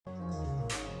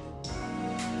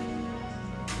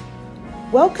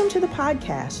Welcome to the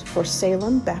podcast for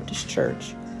Salem Baptist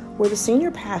Church, where the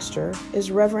senior pastor is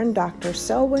Reverend Dr.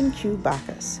 Selwyn Q.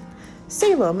 Bacchus.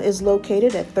 Salem is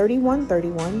located at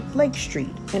 3131 Lake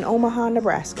Street in Omaha,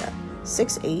 Nebraska,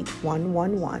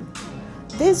 68111.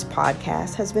 This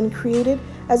podcast has been created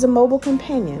as a mobile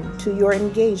companion to your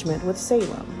engagement with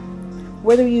Salem.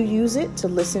 Whether you use it to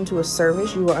listen to a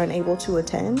service you are unable to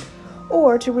attend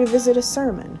or to revisit a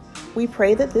sermon, we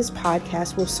pray that this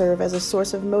podcast will serve as a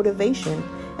source of motivation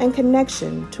and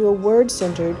connection to a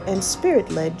word-centered and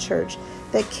spirit-led church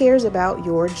that cares about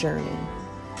your journey.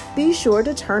 Be sure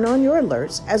to turn on your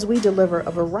alerts as we deliver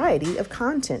a variety of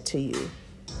content to you.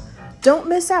 Don't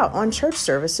miss out on church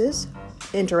services,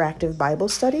 interactive Bible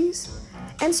studies,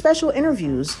 and special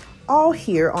interviews, all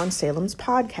here on Salem's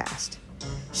podcast.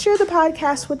 Share the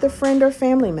podcast with a friend or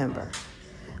family member.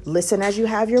 Listen as you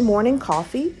have your morning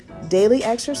coffee, daily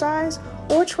exercise,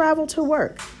 or travel to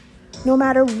work. No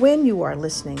matter when you are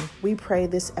listening, we pray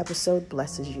this episode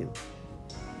blesses you.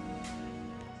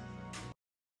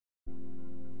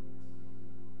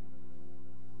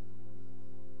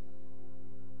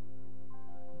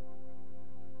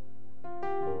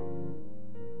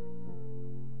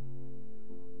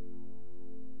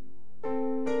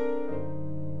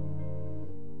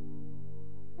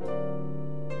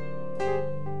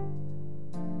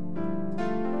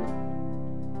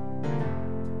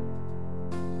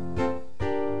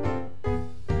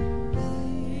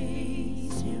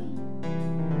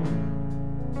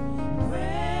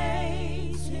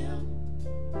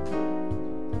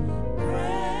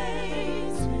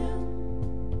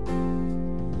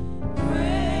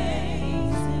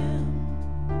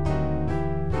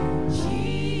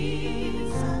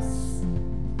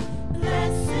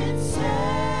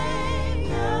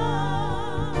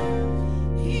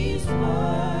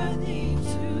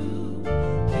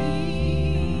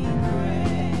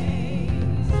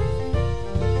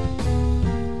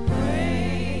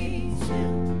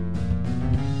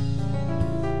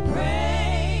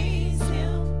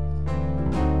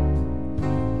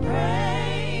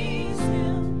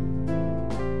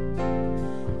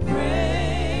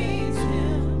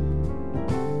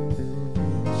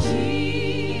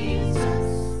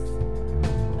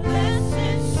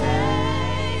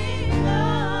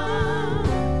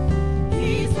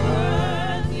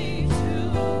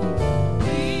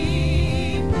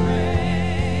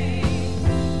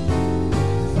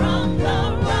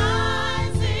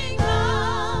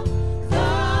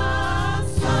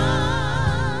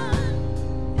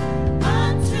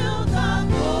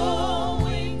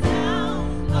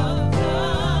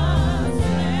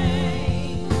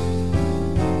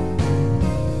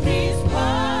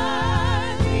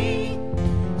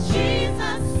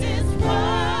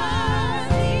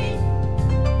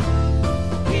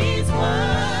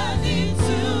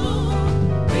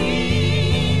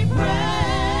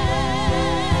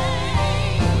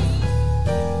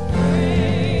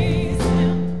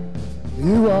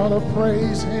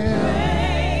 Praise him.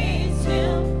 Praise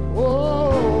him.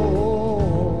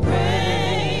 Oh,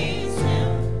 praise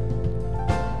him.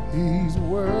 He's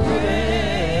worthy.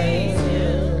 Praise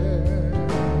him.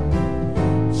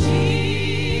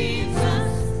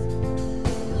 Jesus,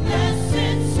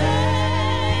 blessed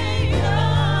Savior.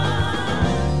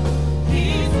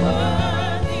 He's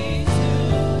worthy to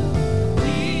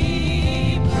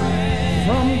be praised.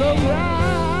 From the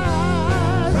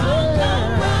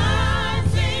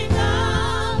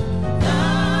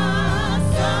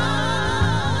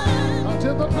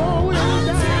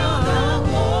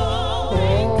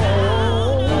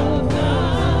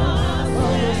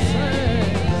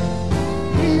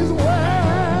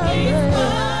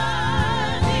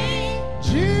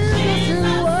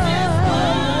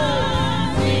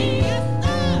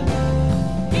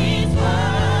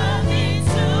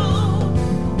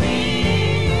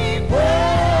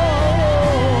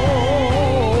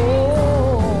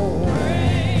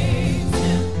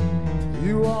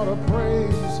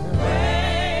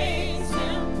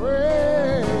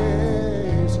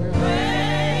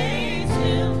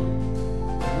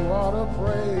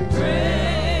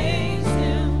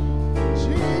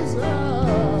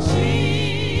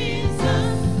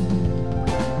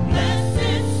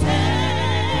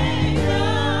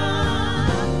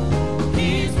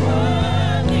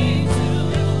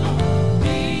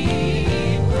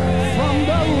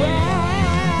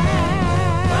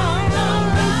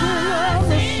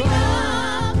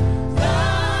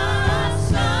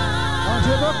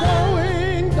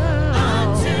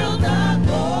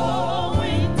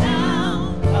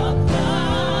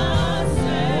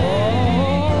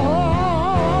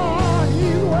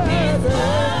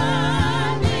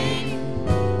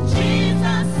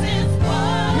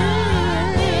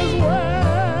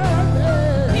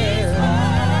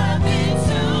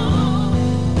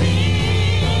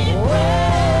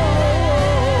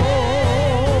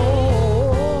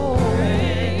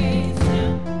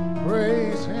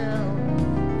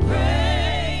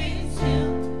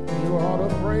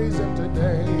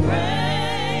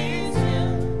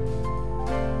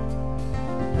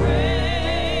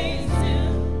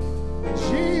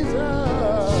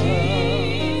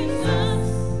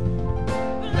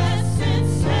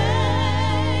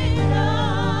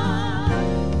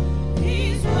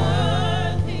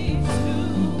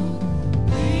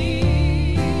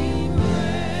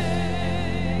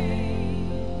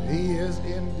is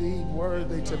indeed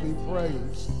worthy to be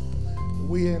praised.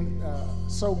 We are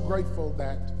so grateful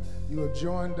that you have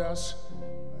joined us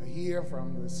here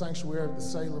from the sanctuary of the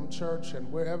Salem Church, and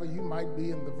wherever you might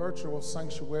be in the virtual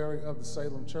sanctuary of the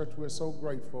Salem Church, we're so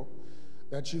grateful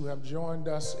that you have joined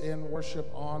us in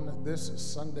worship on this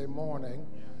Sunday morning,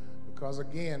 because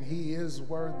again, he is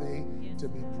worthy to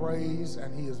be praised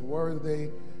and he is worthy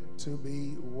to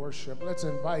be worshiped. Let's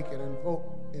invite and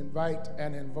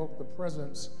invoke the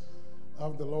presence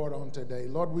of the Lord on today.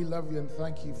 Lord, we love you and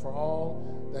thank you for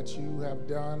all that you have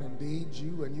done. Indeed,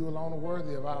 you and you alone are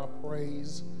worthy of our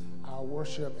praise, our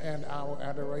worship, and our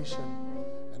adoration.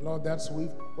 And Lord, that's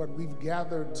what we've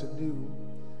gathered to do,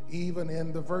 even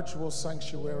in the virtual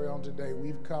sanctuary on today.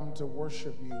 We've come to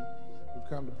worship you. We've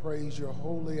come to praise your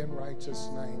holy and righteous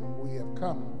name. We have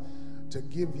come to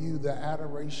give you the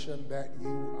adoration that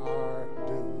you are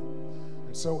due.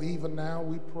 And so even now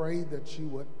we pray that you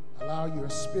would allow your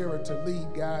spirit to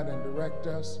lead, guide, and direct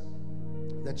us,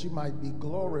 that you might be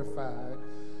glorified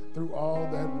through all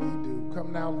that we do.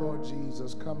 Come now, Lord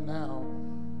Jesus. Come now,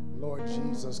 Lord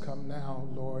Jesus. Come now,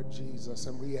 Lord Jesus.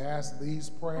 And we ask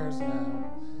these prayers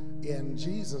now in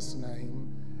Jesus'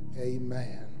 name,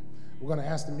 amen. We're going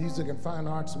to ask the Music and Fine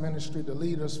Arts Ministry to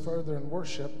lead us further in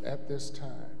worship at this time.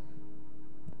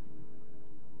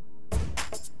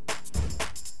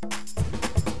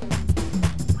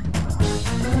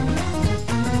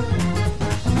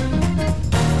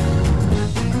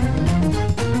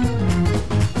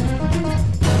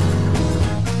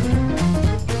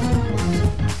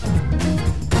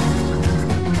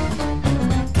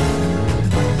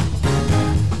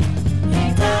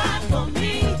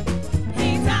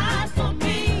 He died for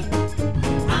me.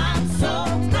 I'm so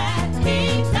glad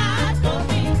he died for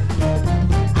me.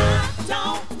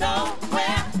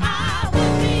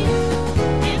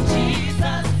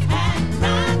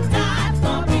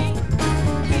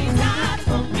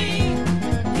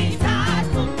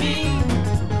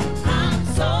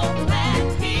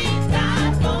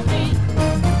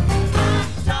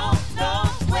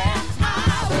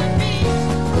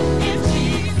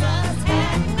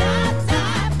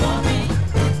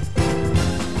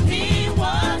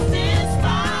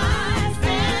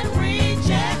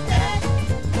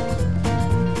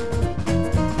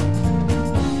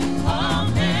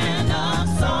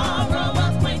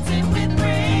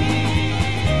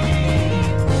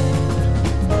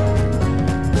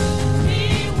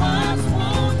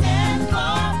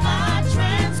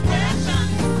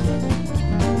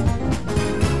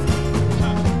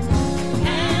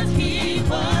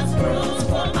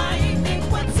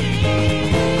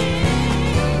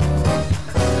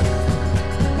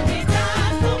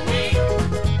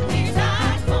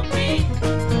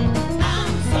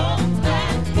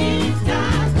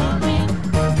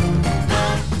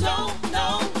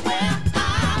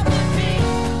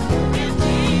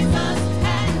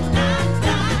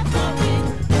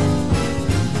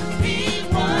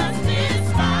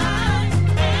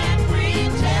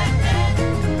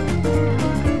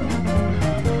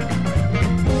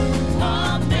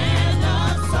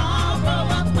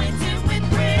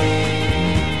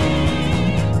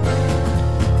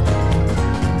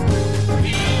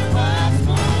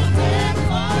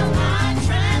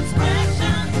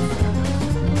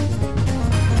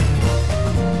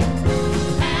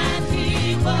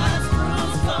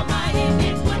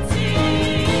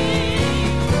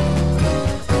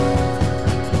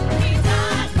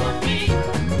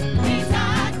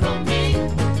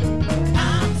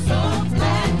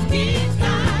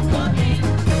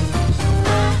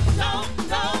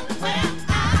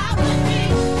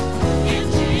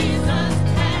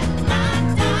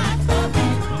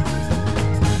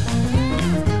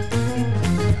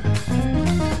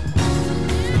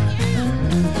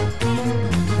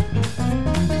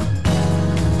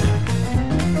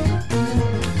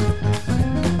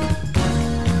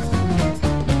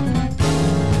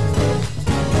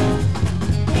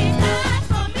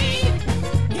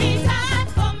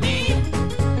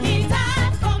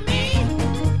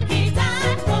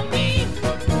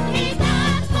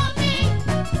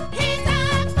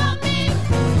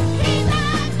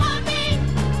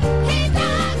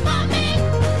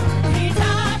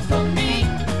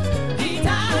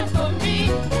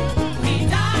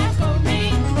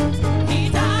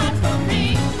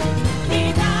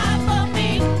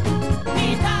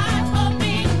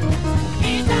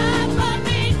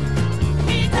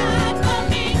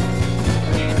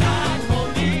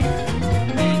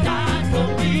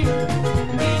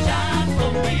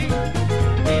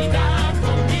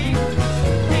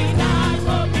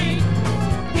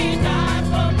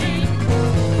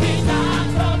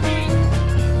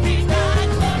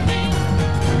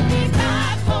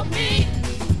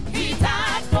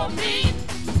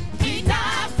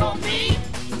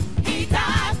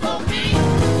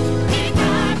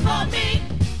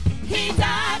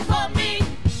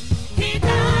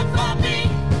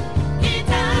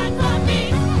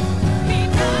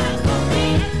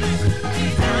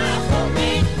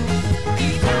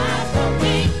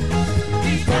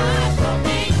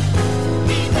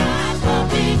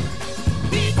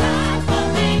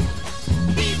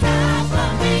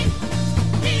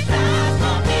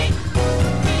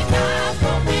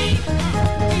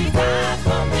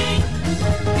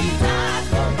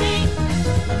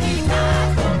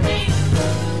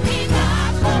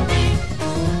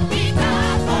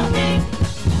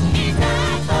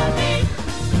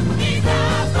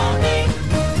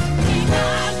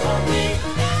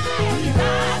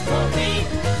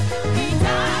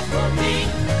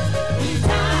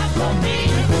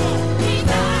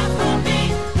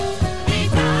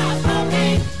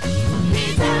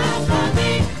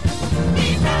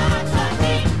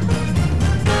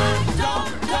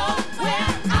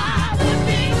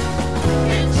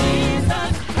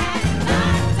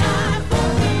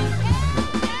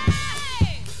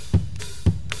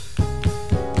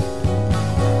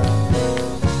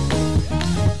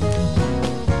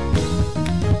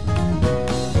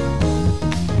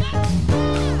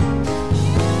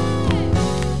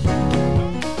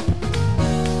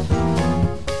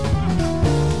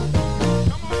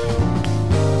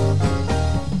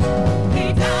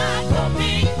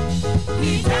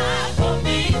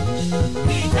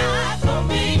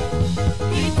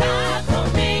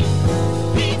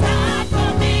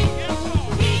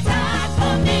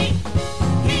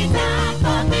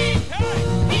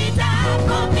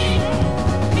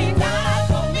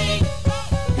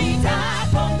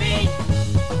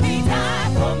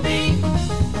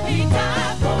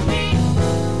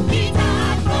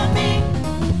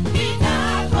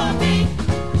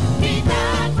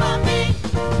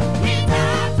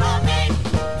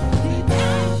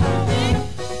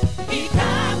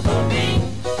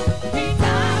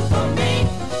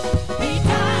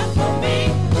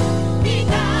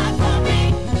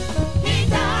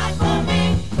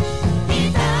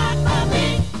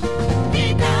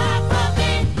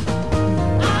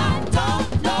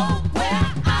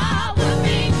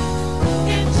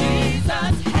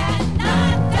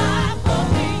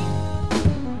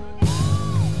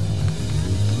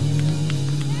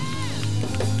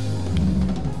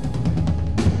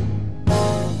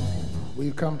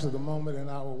 come to the moment in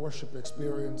our worship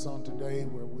experience on today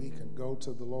where we can go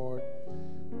to the Lord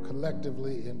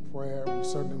collectively in prayer. We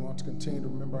certainly want to continue to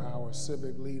remember our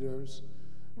civic leaders,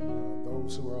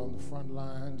 those who are on the front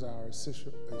lines, our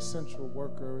essential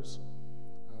workers,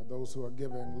 those who are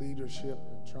giving leadership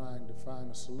and trying to find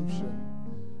a solution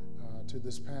to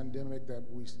this pandemic that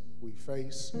we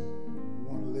face. We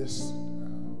want to list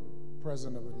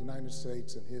President of the United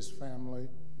States and his family.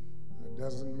 It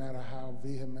doesn't matter how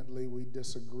vehemently we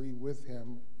disagree with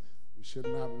him. We should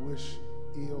not wish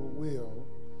ill will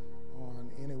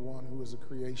on anyone who is a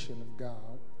creation of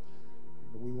God.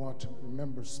 But we want to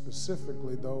remember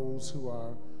specifically those who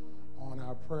are on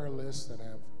our prayer list that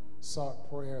have sought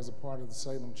prayer as a part of the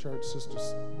Salem Church. Sister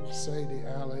Sadie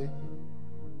Alley,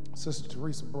 Sister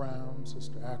Teresa Brown,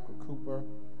 Sister Akra Cooper,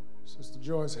 Sister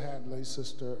Joyce Hadley,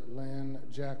 Sister Lynn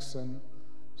Jackson,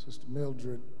 Sister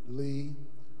Mildred Lee,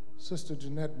 Sister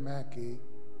Jeanette Mackey,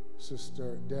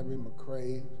 Sister Debbie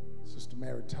McCrae, Sister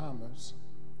Mary Thomas,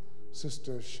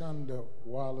 Sister Shonda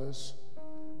Wallace,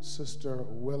 Sister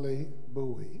Willie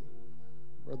Bowie,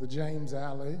 Brother James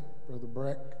Alley, Brother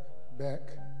Breck Beck,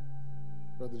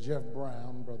 Brother Jeff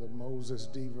Brown, Brother Moses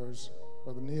Devers,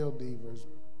 Brother Neil Devers,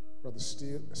 Brother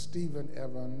Stephen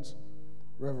Evans,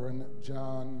 Reverend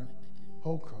John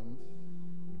Holcomb,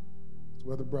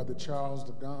 Brother Charles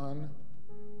DeGon,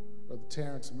 Brother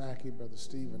Terrence Mackey, Brother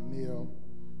Stephen Neal,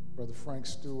 Brother Frank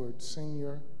Stewart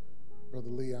Sr., Brother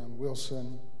Leon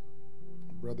Wilson,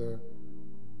 Brother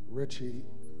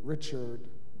Richard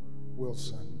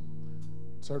Wilson.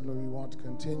 Certainly we want to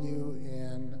continue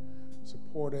in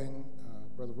supporting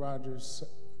Brother Roger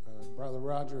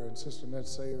and Sister Ned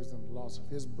Sayers and the loss of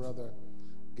his brother,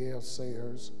 Gail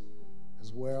Sayers,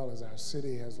 as well as our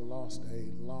city has lost a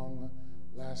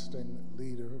long-lasting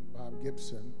leader, Bob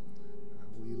Gibson.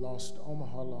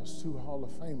 Omaha lost two Hall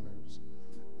of Famers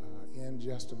in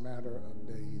just a matter of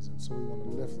days, and so we want to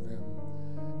lift them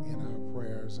in our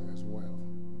prayers as well.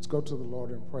 Let's go to the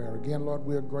Lord in prayer. Again, Lord,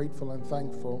 we are grateful and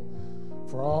thankful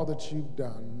for all that you've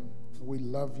done. We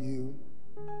love you.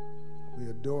 We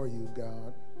adore you,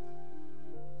 God.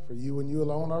 For you and you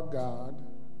alone are God,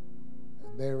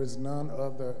 and there is none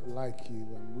other like you.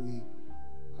 And we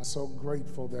are so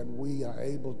grateful that we are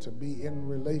able to be in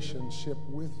relationship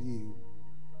with you.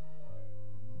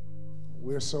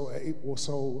 We're so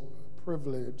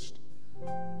privileged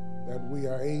that we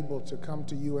are able to come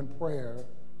to you in prayer.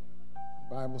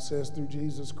 The Bible says through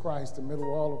Jesus Christ, the middle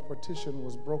wall of partition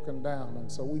was broken down,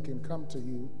 and so we can come to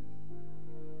you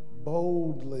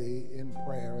boldly in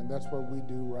prayer, and that's what we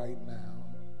do right now.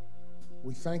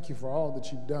 We thank you for all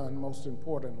that you've done, most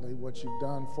importantly, what you've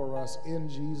done for us in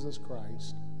Jesus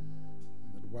Christ.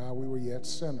 And that while we were yet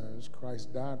sinners,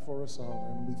 Christ died for us all,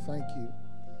 and we thank you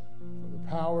for the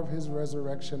power of his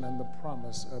resurrection and the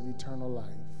promise of eternal life.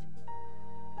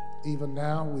 Even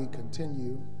now, we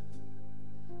continue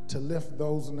to lift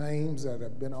those names that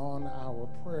have been on our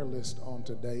prayer list on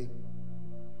today.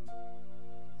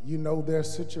 You know their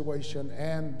situation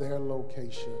and their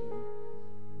location.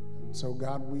 And so,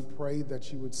 God, we pray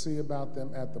that you would see about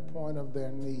them at the point of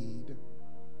their need.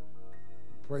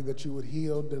 Pray that you would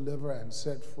heal, deliver, and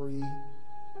set free,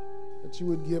 that you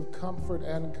would give comfort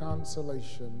and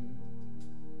consolation.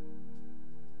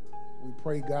 We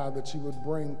pray, God, that you would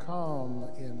bring calm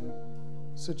in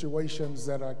situations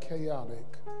that are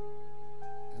chaotic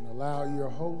and allow your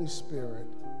Holy Spirit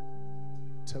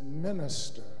to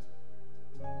minister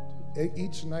to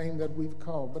each name that we've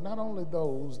called, but not only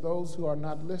those who are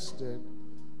not listed,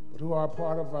 but who are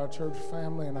part of our church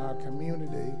family and our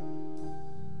community,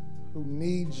 who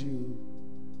need you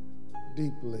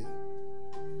deeply.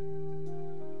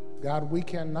 God, we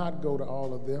cannot go to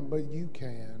all of them, but you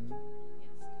can.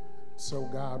 So,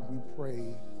 God, we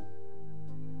pray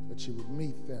that you would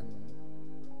meet them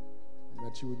and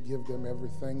that you would give them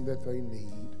everything that they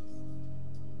need.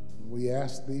 And we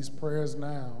ask these prayers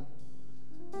now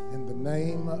in the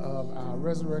name of our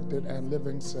resurrected and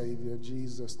living Savior,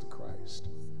 Jesus the Christ.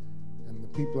 And the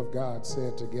people of God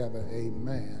said together,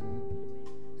 amen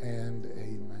and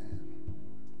amen.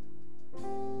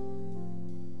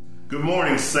 Good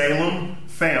morning, Salem,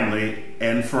 family,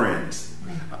 and friends.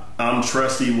 I'm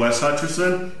Trustee Wes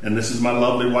Hutcherson, and this is my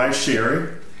lovely wife,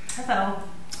 Sherry. Hello.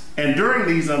 And during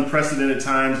these unprecedented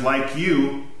times, like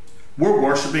you, we're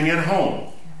worshiping at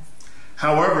home.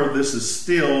 However, this is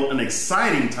still an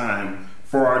exciting time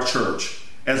for our church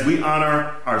as we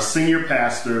honor our senior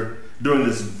pastor during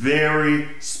this very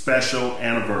special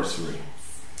anniversary.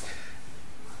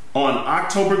 On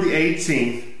October the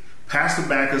 18th, Pastor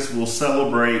Backus will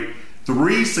celebrate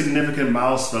 3 significant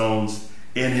milestones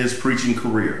in his preaching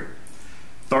career: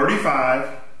 35,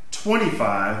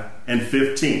 25, and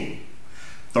 15.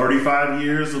 35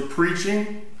 years of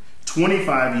preaching,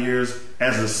 25 years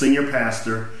as a senior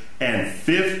pastor, and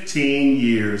 15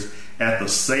 years at the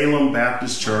Salem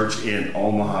Baptist Church in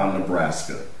Omaha,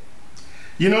 Nebraska.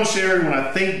 You know, Sherry, when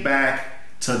I think back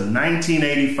to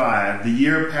 1985, the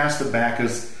year Pastor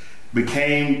Backus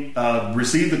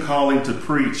received the calling to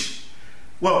preach,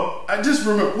 well, I just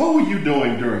remember, what were you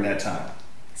doing during that time?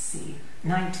 Let's see,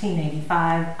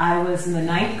 1985, I was in the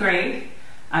 9th grade.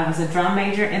 I was a drum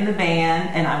major in the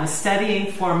band, and I was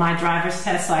studying for my driver's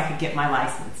test so I could get my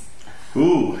license.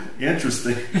 Ooh,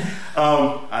 interesting.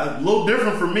 A little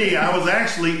different for me. I was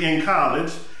actually in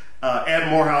college at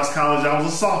Morehouse College. I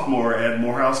was a sophomore at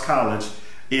Morehouse College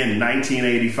in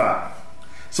 1985.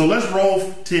 So let's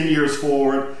roll 10 years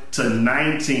forward to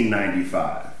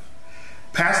 1995.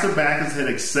 Pastor Backus had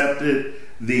accepted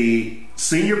the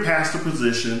senior pastor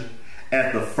position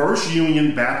at the First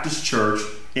Union Baptist Church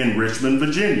in Richmond,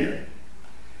 Virginia.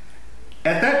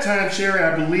 At that time, Sherry,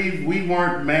 I believe we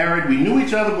weren't married. We knew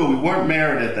each other, but we weren't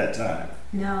married at that time.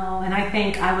 No, and I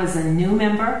think I was a new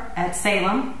member at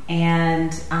Salem,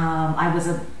 and I was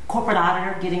a corporate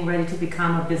auditor getting ready to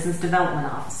become a business development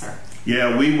officer.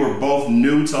 Yeah, we were both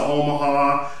new to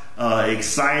Omaha,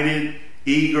 excited,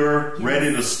 eager, Yes.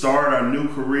 ready to start our new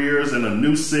careers in a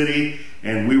new city,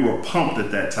 and we were pumped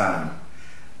at that time.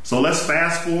 So let's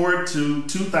fast forward to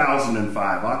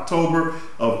 2005, October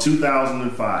of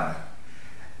 2005.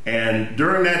 And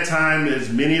during that time, as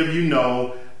many of you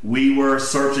know, we were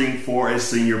searching for a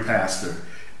senior pastor.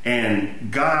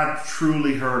 And God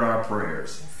truly heard our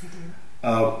prayers.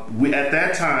 At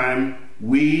that time,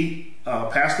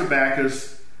 Pastor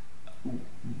Backus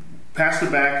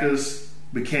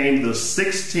became the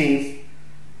 16th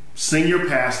senior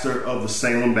pastor of the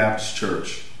Salem Baptist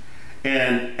Church.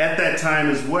 And at that time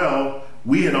as well,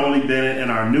 we had only been in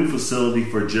our new facility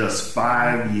for just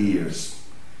 5 years.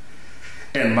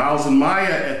 And Miles and Maya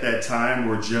at that time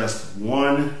were just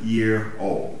 1 year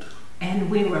old.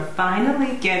 And we were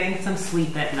finally getting some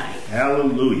sleep at night.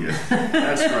 Hallelujah.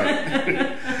 That's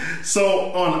right.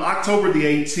 So on October the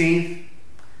 18th,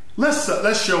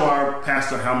 let's show our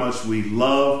pastor how much we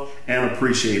love and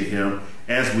appreciate him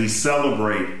as we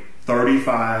celebrate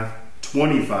 35,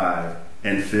 25,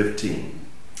 and 15.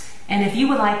 And if you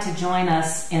would like to join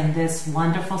us in this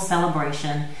wonderful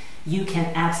celebration, you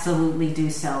can absolutely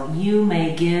do so. You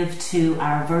may give to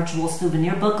our virtual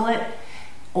souvenir booklet,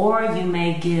 or you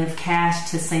may give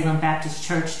cash to Salem Baptist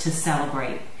Church to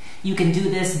celebrate. You can do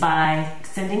this by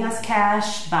sending us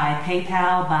cash, by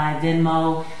PayPal, by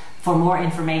Venmo. For more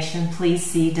information, please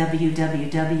see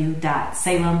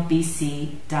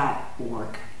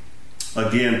www.salembc.org.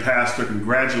 Again, Pastor,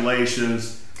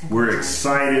 congratulations. We're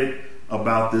excited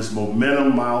about this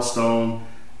momentum milestone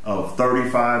of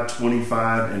 35,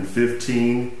 25, and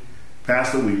 15.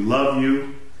 Pastor, we love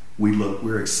you.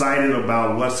 We're excited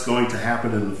about what's going to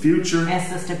happen in the future. And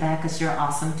Sister Backus, you're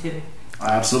awesome too.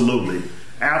 Absolutely.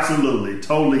 Absolutely.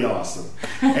 Totally awesome.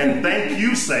 And thank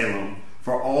you, Salem,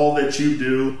 for all that you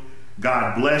do.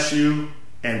 God bless you,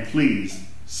 and please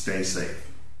stay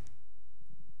safe.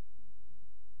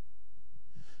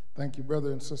 Thank you,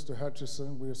 Brother and Sister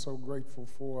Hutchison. We are so grateful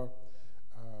for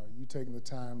you taking the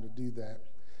time to do that.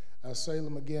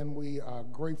 Salem, again, we are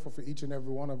grateful for each and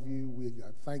every one of you. We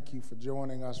thank you for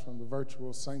joining us from the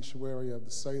virtual sanctuary of the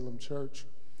Salem Church.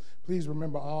 Please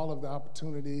remember all of the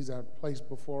opportunities that are placed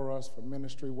before us for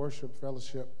ministry, worship,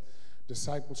 fellowship,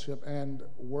 discipleship, and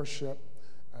worship.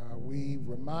 We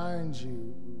remind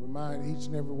each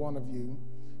and every one of you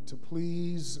to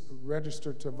please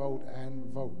register to vote and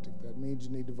vote. If that means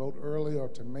you need to vote early or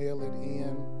to mail it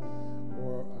in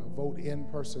or vote in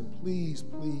person, please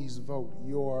vote.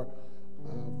 Your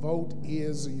vote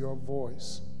is your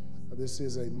voice. This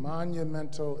is a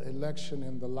monumental election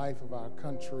in the life of our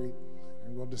country,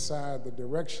 and will decide the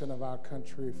direction of our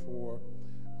country for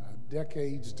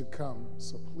decades to come.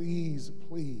 So please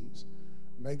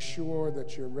make sure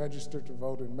that you're registered to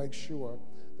vote, and make sure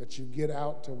that you get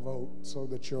out to vote so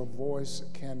that your voice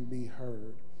can be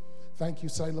heard. Thank you,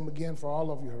 Salem, again for all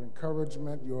of your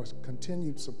encouragement, your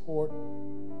continued support.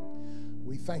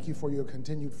 We thank you for your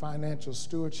continued financial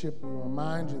stewardship. We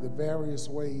remind you the various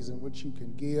ways in which you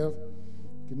can give.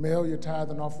 You can mail your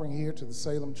tithe and offering here to the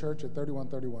Salem Church at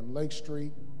 3131 Lake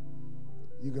Street.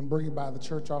 You can bring it by the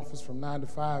church office from 9 to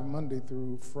 5, Monday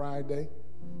through Friday.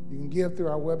 You can give through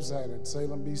our website at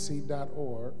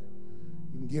salembc.org.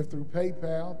 You can give through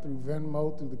PayPal, through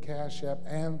Venmo, through the Cash App,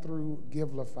 and through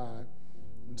Givelify.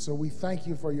 And so we thank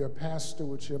you for your past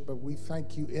stewardship, but we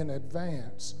thank you in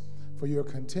advance for your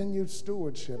continued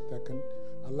stewardship that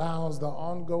allows the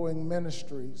ongoing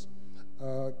ministries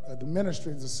the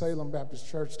ministry of the Salem Baptist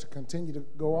Church to continue to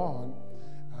go on,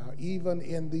 even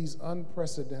in these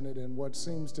unprecedented and what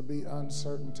seems to be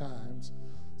uncertain times.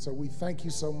 So we thank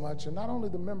you so much, and not only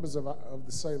the members of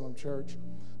the Salem Church,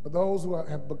 but those who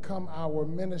have become our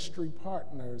ministry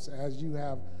partners, as you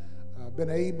have been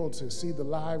able to see the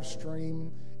live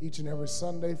stream each and every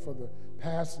Sunday for the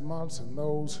past months, and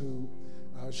those who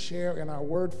share in our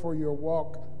Word for Your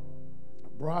Walk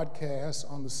broadcast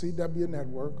on the CW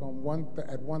network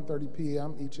at 1:30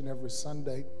 p.m. each and every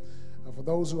Sunday. For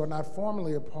those who are not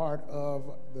formally a part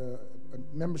of the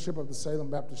membership of the Salem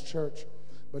Baptist Church,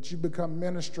 but you become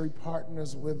ministry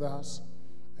partners with us,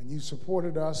 and you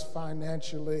supported us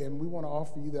financially, and we want to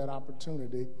offer you that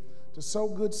opportunity to sow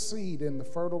good seed in the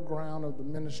fertile ground of the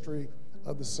ministry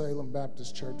of the Salem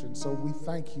Baptist Church. And so we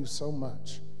thank you so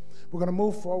much. We're going to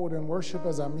move forward in worship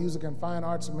as our music and fine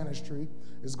arts ministry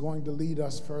is going to lead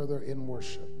us further in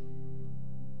worship.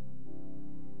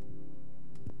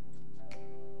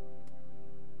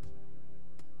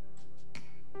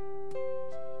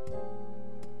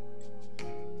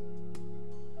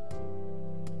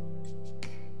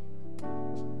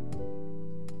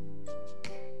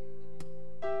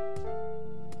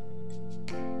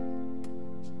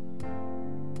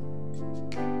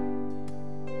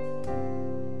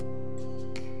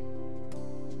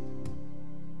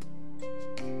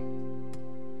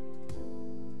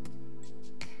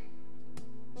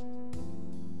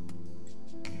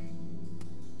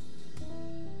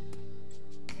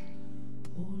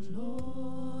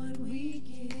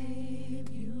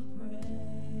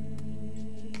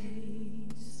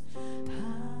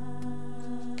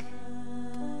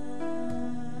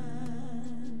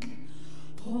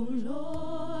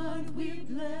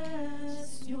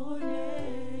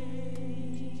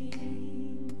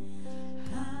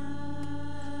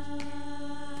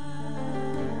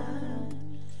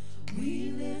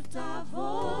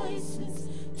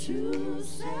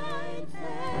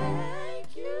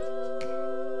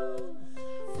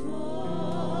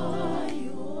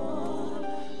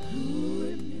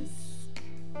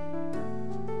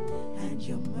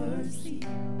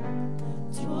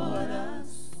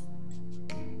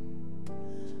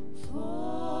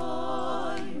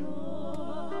 For your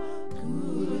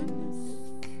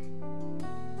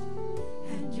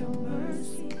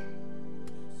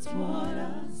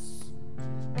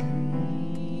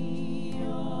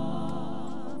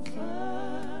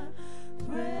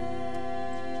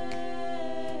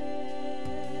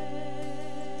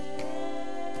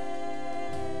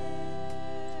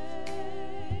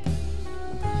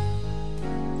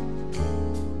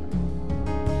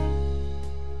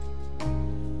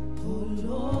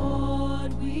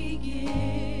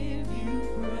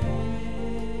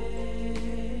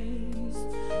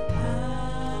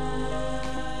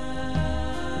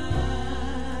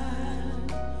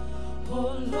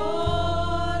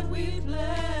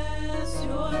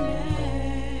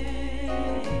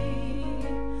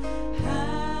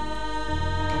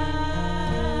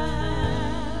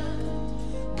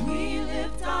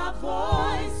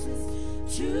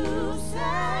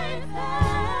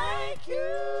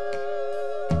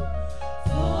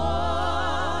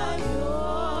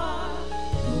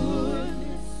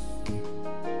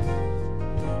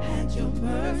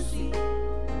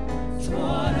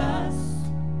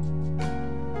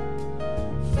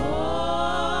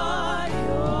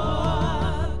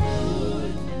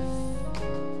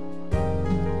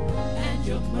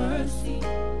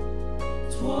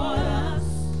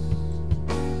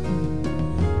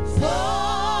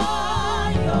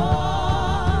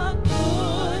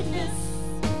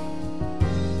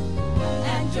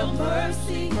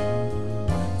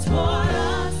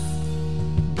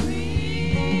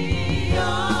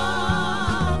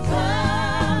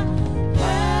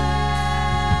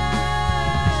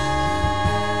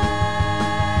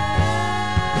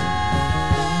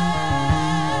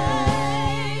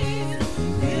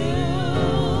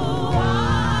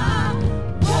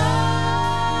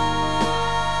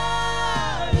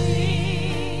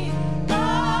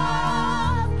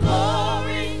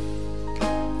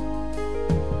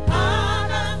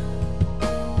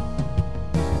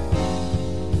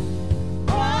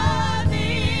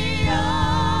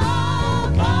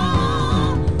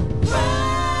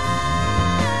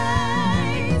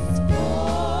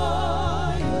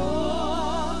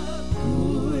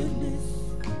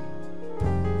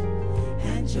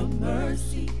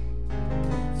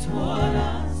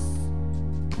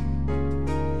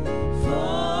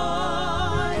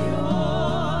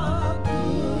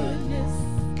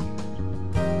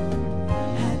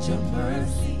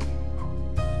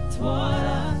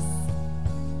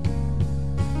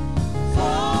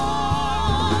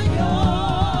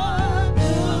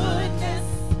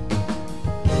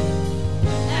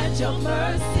your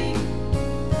mercy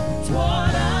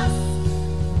toward us.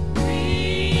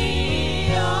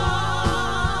 We offer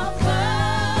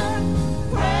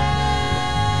praise.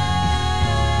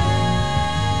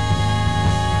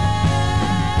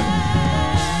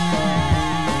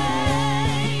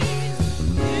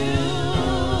 You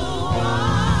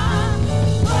are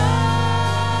worthy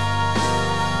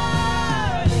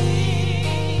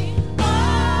of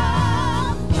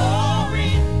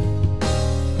glory,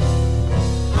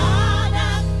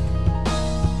 honor,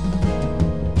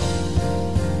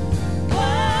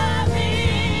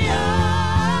 worthy of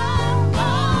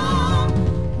all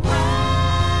praise.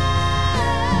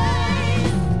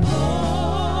 For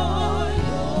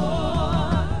your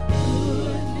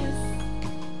goodness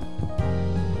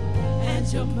and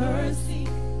your mercy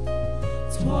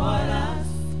toward us.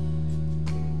 For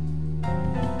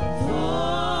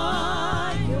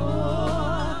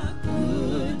your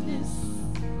goodness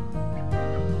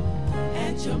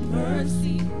and your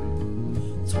mercy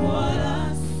toward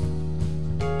us.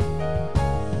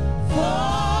 For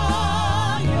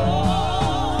your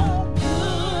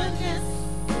goodness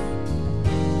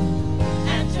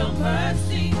and your mercy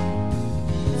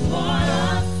toward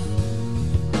us.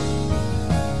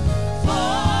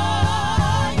 For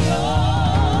your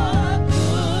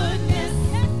goodness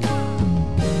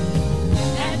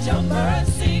and your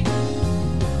mercy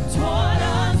toward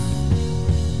us.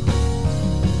 For your goodness and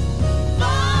your mercy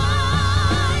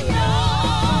toward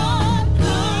us. For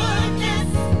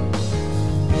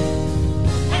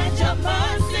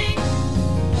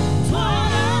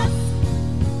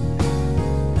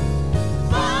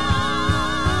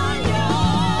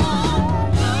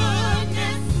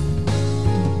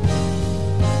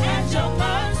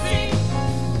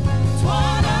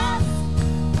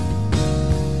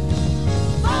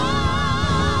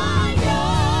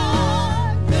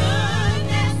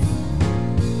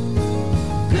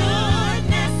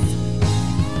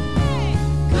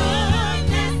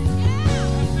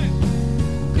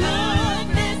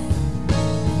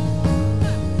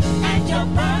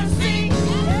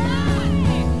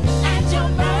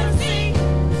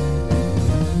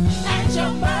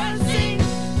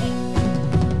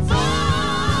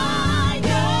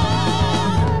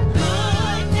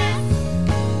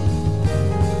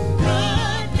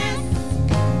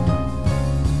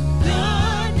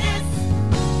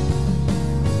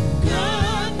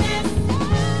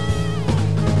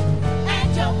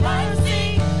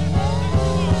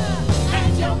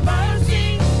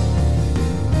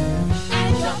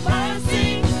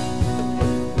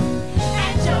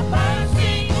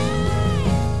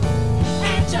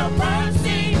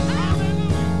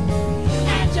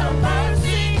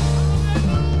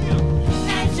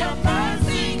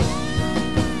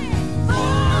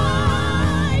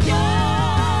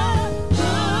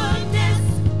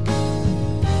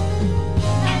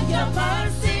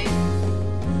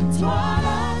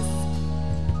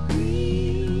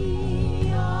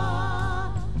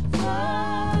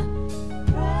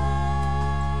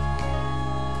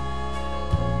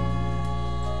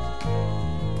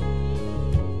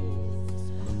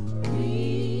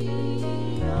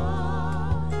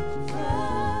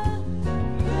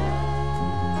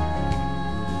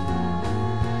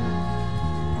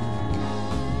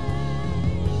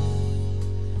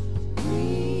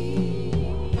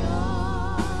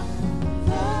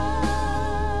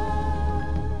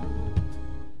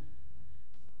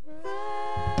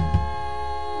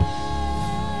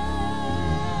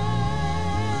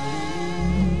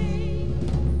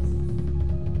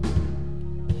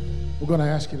We're going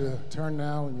to ask you to turn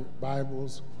now in your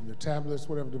Bibles, on your tablets,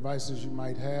 whatever devices you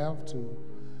might have, to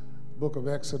the book of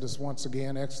Exodus once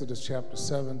again, Exodus chapter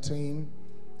 17.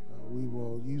 We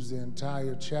will use the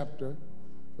entire chapter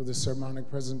for this sermonic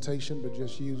presentation, but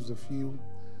just use a few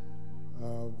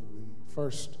of the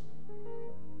first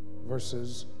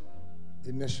verses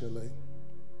initially.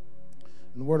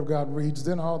 And the Word of God reads,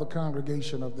 "Then all the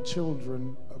congregation of the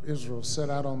children of Israel set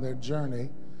out on their journey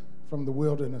from the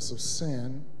wilderness of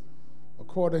Sin,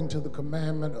 according to the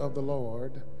commandment of the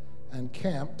Lord, and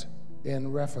camped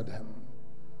in Rephidim.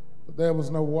 But there was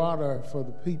no water for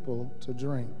the people to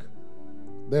drink.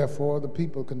 Therefore the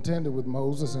people contended with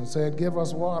Moses and said, 'Give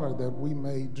us water that we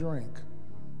may drink.'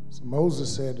 So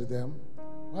Moses said to them,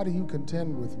 'Why do you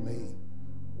contend with me?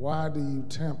 Why do you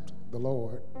tempt the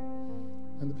Lord?'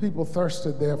 And the people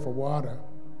thirsted there for water.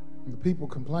 And the people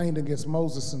complained against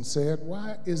Moses and said,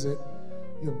 'Why is it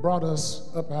you have brought us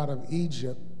up out of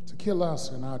Egypt to kill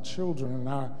us and our children and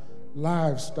our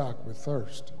livestock with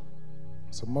thirst?'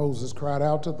 So Moses cried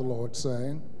out to the Lord,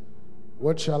 saying,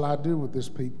 'What shall I do with this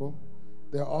people?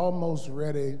 They're almost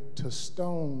ready to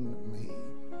stone me.'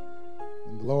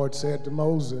 And the Lord said to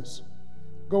Moses,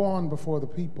 "Go on before the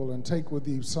people and take with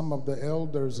you some of the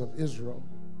elders of Israel.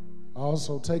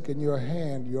 Also take in your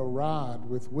hand your rod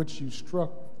with which you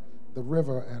struck the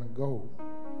river and go.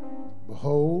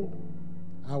 Behold,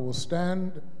 I will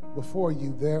stand before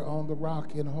you there on the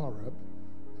rock in Horeb,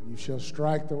 and you shall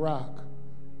strike the rock,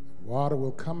 and water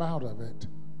will come out of it,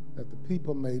 that the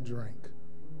people may drink."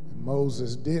 And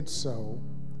Moses did so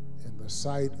in the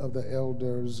sight of the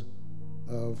elders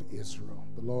of Israel.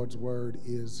 The Lord's word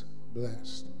is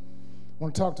blessed. I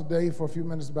want to talk today for a few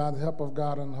minutes by the help of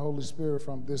God and the Holy Spirit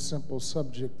from this simple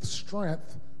subject: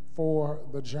 strength for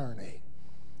the journey.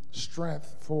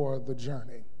 Strength for the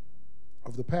journey.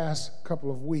 Over the past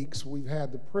couple of weeks, we've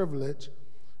had the privilege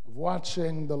of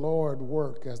watching the Lord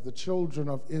work as the children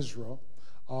of Israel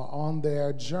are on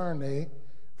their journey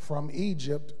from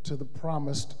Egypt to the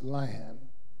promised land.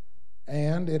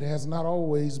 And it has not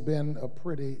always been a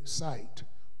pretty sight.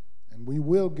 And we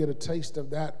will get a taste of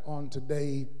that on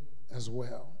today as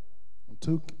well.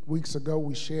 2 weeks ago,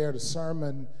 we shared a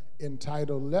sermon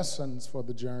entitled Lessons for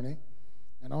the Journey.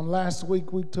 And on last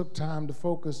week, we took time to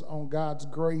focus on God's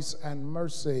grace and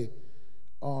mercy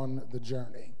on the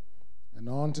journey. And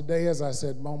on today, as I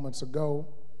said moments ago,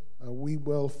 we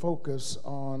will focus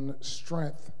on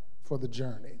strength for the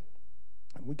journey.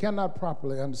 And we cannot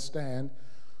properly understand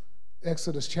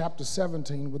Exodus chapter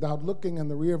 17 without looking in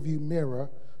the rearview mirror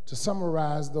to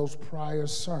summarize those prior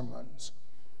sermons.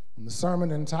 In the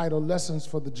sermon entitled Lessons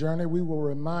for the Journey, we were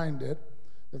reminded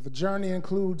that the journey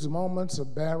includes moments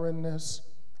of barrenness,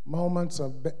 moments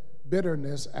of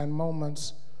bitterness, and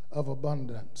moments of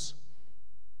abundance.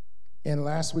 In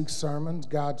last week's sermons,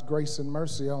 God's grace and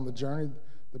mercy on the journey,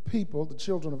 the people, the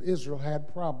children of Israel, had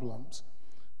problems.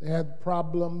 They had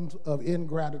problems of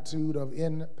ingratitude, of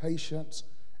impatience,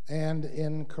 and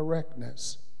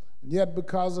incorrectness. And yet,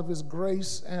 because of his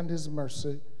grace and his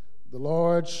mercy, the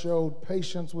Lord showed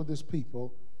patience with his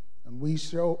people, and we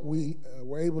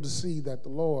were able to see that the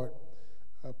Lord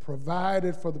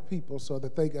provided for the people so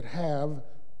that they could have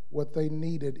what they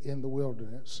needed in the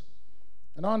wilderness.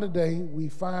 And on today, we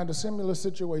find a similar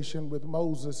situation with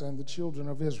Moses and the children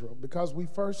of Israel, because we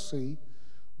first see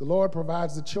the Lord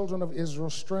provides the children of Israel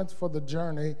strength for the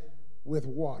journey with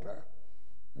water.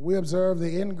 And we observe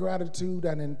the ingratitude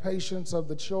and impatience of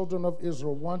the children of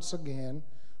Israel once again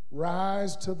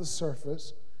rise to the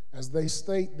surface as they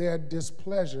state their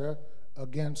displeasure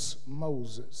against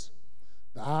Moses.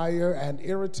 The ire and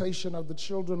irritation of the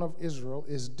children of Israel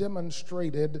is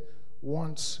demonstrated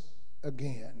once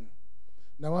again.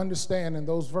 Now understand, in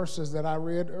those verses that I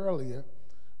read earlier,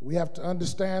 we have to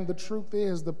understand the truth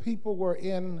is the people were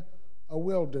in a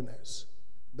wilderness.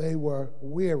 They were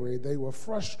weary, they were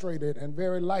frustrated, and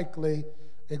very likely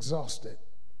exhausted.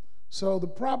 So the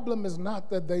problem is not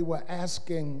that they were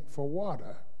asking for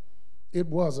water. It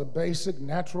was a basic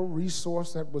natural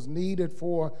resource that was needed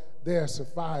for their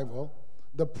survival.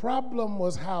 The problem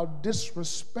was how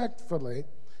disrespectfully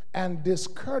and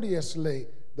discourteously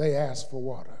they asked for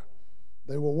water.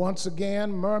 They were once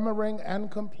again murmuring and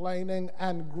complaining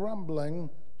and grumbling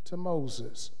to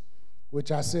Moses,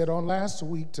 which I said on last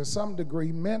week to some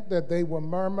degree meant that they were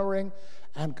murmuring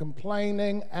and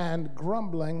complaining and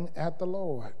grumbling at the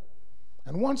Lord.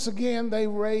 And once again, they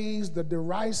raised the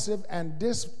derisive and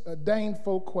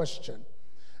disdainful question: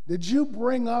 did you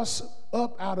bring us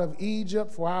up out of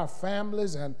Egypt for our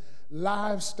families and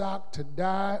livestock to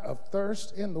die of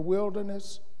thirst in the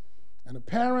wilderness? And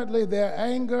apparently their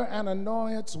anger and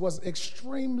annoyance was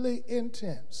extremely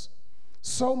intense,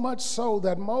 so much so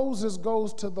that Moses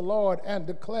goes to the Lord and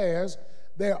declares,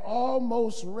 "They're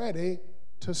almost ready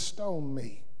to stone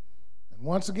me." And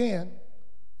once again,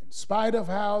 in spite of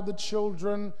how the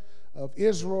children of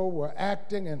Israel were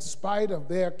acting, in spite of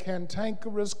their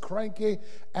cantankerous, cranky,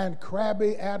 and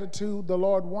crabby attitude, the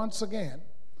Lord once again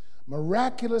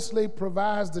miraculously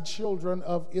provides the children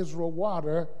of Israel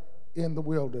water in the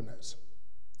wilderness.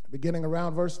 Beginning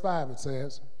around verse 5, it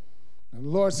says, "And the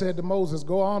Lord said to Moses,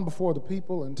 Go on before the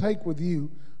people and take with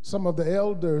you some of the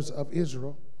elders of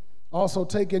Israel. Also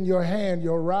take in your hand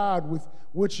your rod with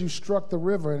which you struck the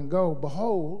river and go.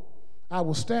 Behold, I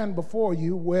will stand before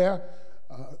you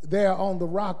there on the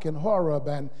rock in Horeb,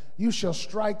 and you shall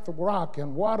strike the rock,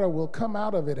 and water will come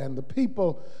out of it, and the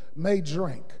people may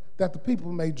drink, that the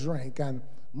people may drink." And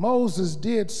Moses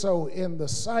did so in the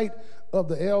sight of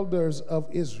the elders of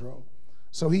Israel.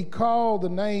 So he called the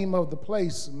name of the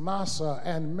place Massah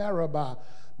and Meribah,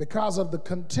 because of the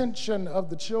contention of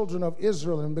the children of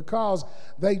Israel, and because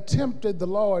they tempted the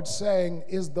Lord, saying,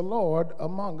 "Is the Lord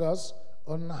among us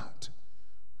or not?"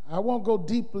 I won't go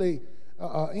deeply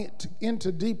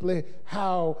into deeply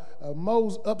how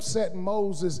upset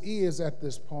Moses is at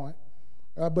this point.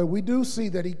 But we do see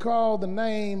that he called the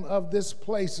name of this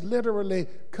place literally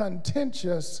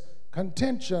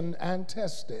contention and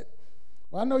tested.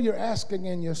 Well, I know you're asking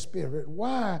in your spirit,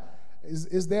 why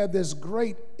is there this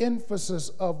great emphasis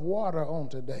of water on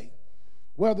today?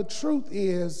 Well, the truth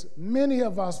is, many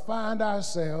of us find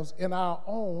ourselves in our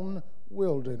own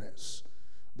wilderness.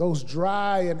 Those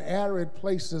dry and arid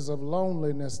places of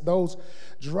loneliness, those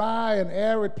dry and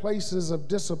arid places of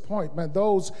disappointment,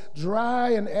 those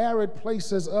dry and arid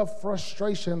places of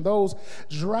frustration, those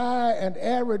dry and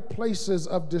arid places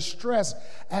of distress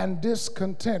and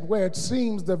discontent, where it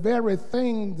seems the very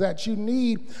thing that you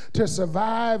need to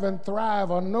survive and thrive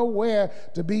are nowhere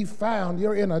to be found.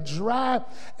 You're in a dry,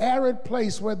 arid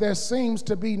place where there seems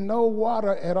to be no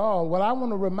water at all. Well, I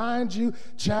want to remind you,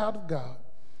 child of God,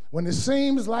 when it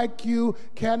seems like you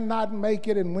cannot make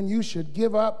it and when you should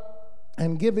give up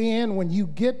and give in, when you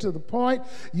get to the point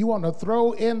you want to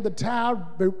throw in the towel,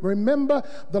 remember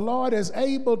the Lord is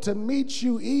able to meet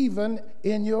you even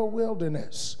in your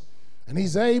wilderness. And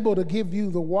he's able to give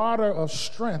you the water of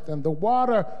strength and the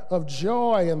water of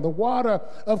joy and the water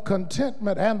of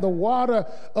contentment and the water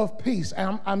of peace.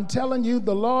 I'm telling you,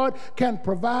 the Lord can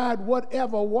provide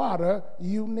whatever water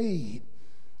you need.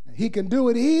 He can do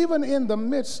it even in the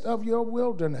midst of your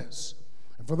wilderness.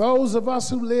 And for those of us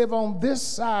who live on this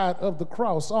side of the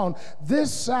cross, on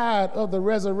this side of the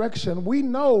resurrection, we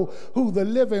know who the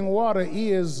living water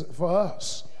is for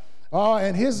us.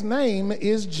 And his name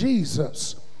is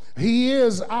Jesus. He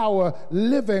is our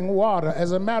living water.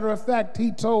 As a matter of fact,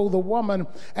 he told the woman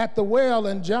at the well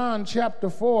in John chapter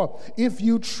 4, if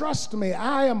you trust me,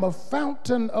 I am a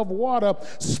fountain of water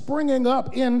springing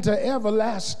up into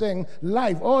everlasting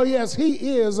life. Oh yes,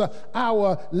 he is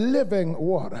our living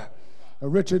water.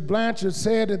 Richard Blanchard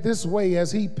said it this way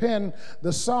as he penned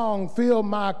the song, Fill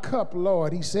My Cup,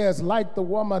 Lord. He says, like the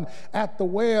woman at the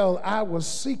well, I was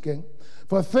seeking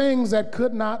for things that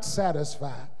could not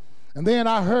satisfy. And then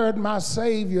I heard my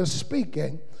Savior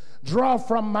speaking, draw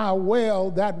from my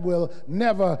well that will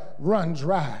never run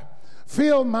dry.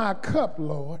 Fill my cup,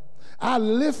 Lord. I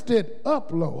lift it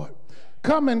up, Lord.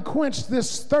 Come and quench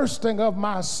this thirsting of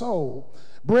my soul.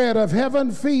 Bread of heaven,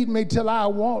 feed me till I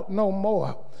want no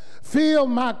more. Fill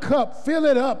my cup, fill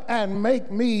it up, and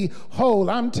make me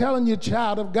whole. I'm telling you,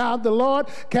 child of God, the Lord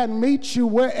can meet you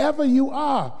wherever you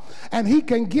are, and he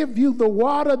can give you the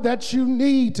water that you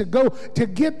need to go to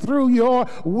get through your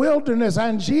wilderness.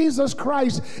 And Jesus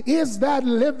Christ is that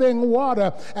living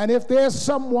water. And if there's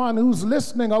someone who's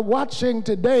listening or watching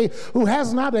today who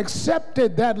has not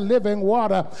accepted that living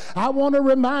water, I want to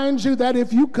remind you that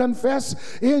if you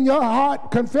confess in your heart,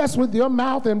 confess with your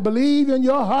mouth, and believe in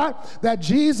your heart that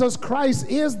Jesus Christ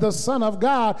is the Son of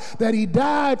God, that he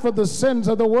died for the sins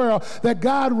of the world, that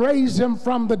God raised him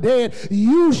from the dead,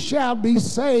 you shall be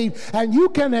saved, and you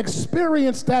can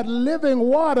experience that living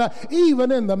water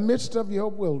even in the midst of your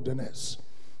wilderness.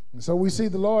 And so we see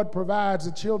the Lord provides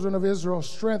the children of Israel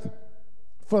strength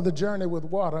for the journey with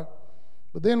water,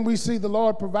 but then we see the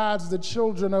Lord provides the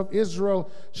children of Israel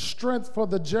strength for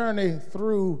the journey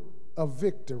through a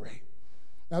victory.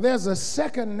 Now there's a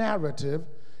second narrative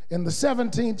in the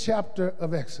 17th chapter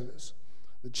of Exodus.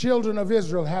 The children of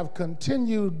Israel have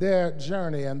continued their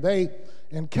journey, and they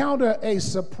encounter a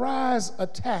surprise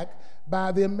attack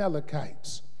by the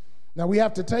Amalekites. Now we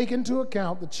have to take into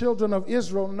account the children of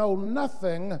Israel know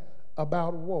nothing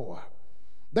about war.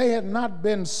 They had not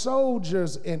been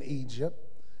soldiers in Egypt.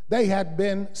 They had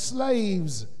been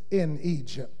slaves in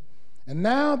Egypt. And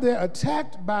now they're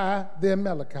attacked by the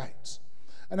Amalekites.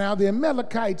 And now the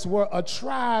Amalekites were a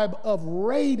tribe of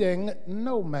raiding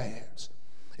nomads.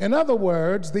 In other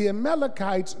words, the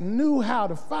Amalekites knew how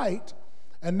to fight,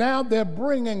 and now they're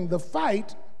bringing the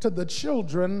fight to the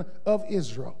children of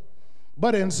Israel.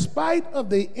 But in spite of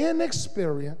the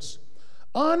inexperienced,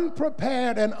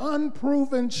 unprepared, and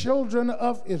unproven children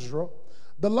of Israel,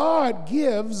 the Lord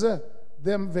gives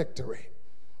them victory.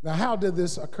 Now, how did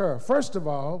this occur? First of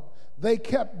all, they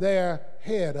kept their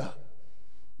head up.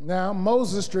 Now,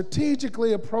 Moses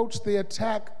strategically approached the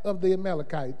attack of the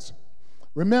Amalekites.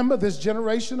 Remember, this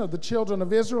generation of the children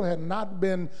of Israel had not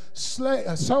been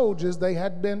soldiers, they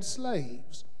had been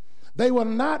slaves. They were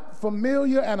not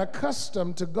familiar and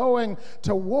accustomed to going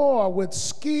to war with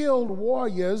skilled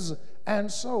warriors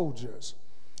and soldiers.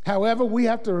 However, we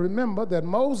have to remember that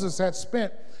Moses had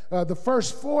spent the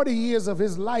first 40 years of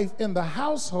his life in the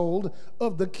household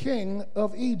of the king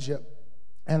of Egypt.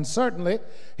 And certainly,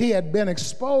 he had been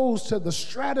exposed to the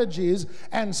strategies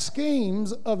and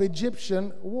schemes of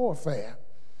Egyptian warfare.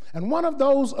 And one of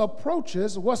those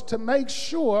approaches was to make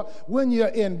sure when you're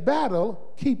in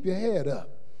battle, keep your head up.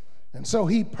 And so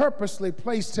he purposely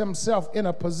placed himself in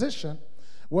a position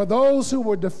where those who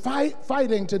were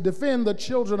fighting to defend the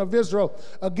children of Israel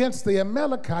against the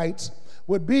Amalekites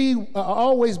would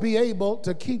always be able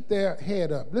to keep their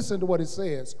head up. Listen to what it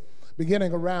says,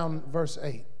 beginning around verse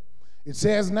 8. It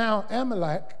says, "Now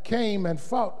Amalek came and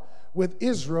fought with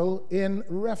Israel in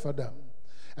Rephidim.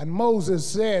 And Moses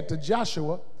said to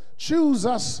Joshua, 'Choose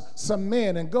us some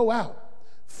men and go out,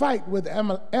 fight with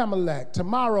Amalek.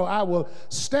 Tomorrow I will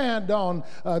stand on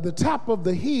the top of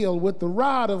the hill with the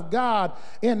rod of God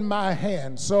in my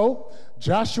hand.' So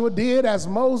Joshua did as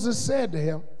Moses said to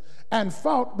him and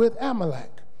fought with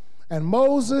Amalek. And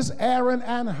Moses, Aaron,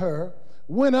 and Hur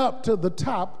went up to the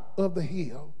top of the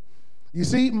hill." You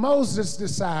see, Moses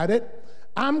decided,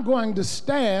 I'm going to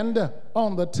stand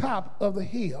on the top of the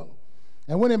hill.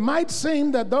 And when it might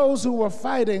seem that those who were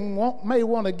fighting may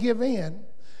want to give in,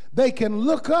 they can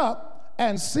look up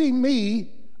and see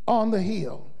me on the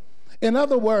hill. In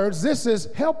other words, this is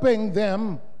helping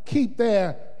them keep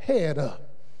their head up.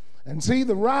 And see,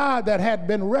 the rod that had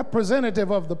been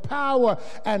representative of the power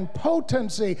and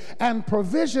potency and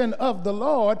provision of the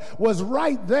Lord was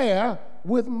right there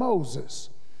with Moses.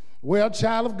 Well,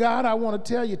 child of God, I want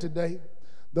to tell you today,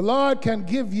 the Lord can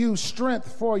give you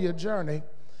strength for your journey,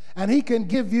 and he can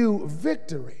give you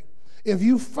victory if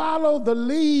you follow the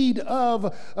lead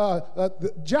of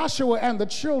Joshua and the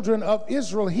children of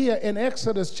Israel here in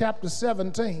Exodus chapter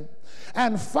 17,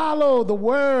 and follow the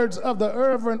words of the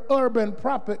urban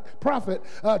prophet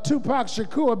Tupac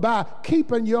Shakur by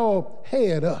keeping your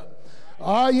head up.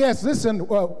 Oh, yes, listen,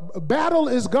 battle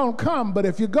is going to come, but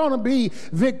if you're going to be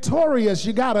victorious,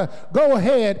 you got to go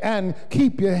ahead and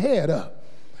keep your head up.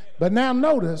 But now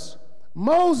notice,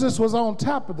 Moses was on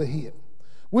top of the hill,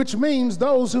 which means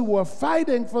those who were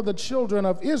fighting for the children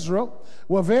of Israel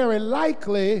were very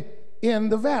likely in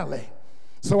the valley.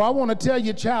 So I want to tell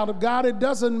you, child of God, it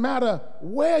doesn't matter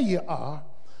where you are,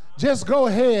 just go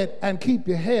ahead and keep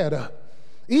your head up.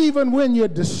 Even when you're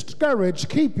discouraged,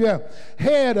 keep your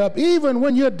head up. Even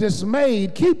when you're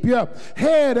dismayed, keep your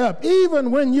head up.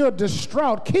 Even when you're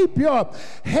distraught, keep your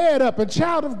head up. And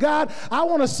child of God, I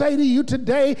want to say to you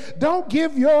today, don't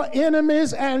give your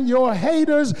enemies and your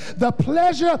haters the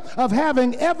pleasure of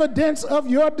having evidence of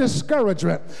your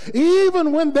discouragement.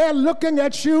 Even when they're looking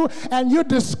at you and you're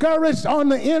discouraged on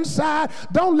the inside,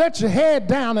 don't let your head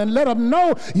down and let them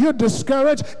know you're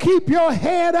discouraged. Keep your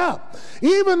head up.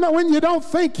 Even though when you don't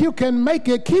think you can make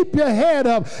it, keep your head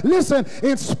up. Listen,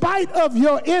 in spite of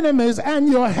your enemies and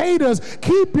your haters,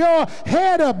 keep your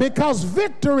head up, because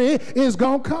victory is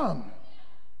going to come.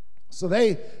 So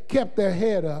they kept their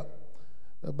head up.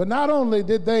 But not only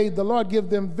did the Lord give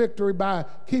them victory by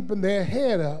keeping their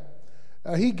head up,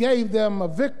 he gave them a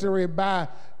victory by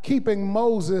keeping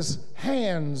Moses'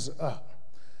 hands up.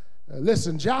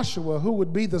 Listen, Joshua, who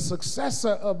would be the successor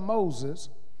of Moses,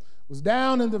 was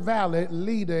down in the valley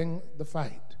leading the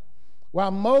fight, while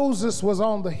Moses was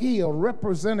on the hill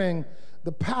representing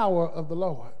the power of the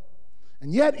Lord.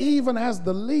 And yet, even as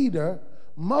the leader,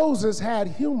 Moses had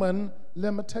human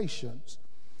limitations,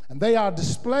 and they are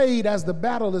displayed as the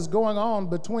battle is going on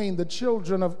between the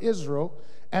children of Israel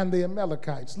and the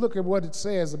Amalekites. Look at what it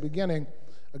says, beginning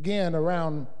again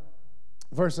around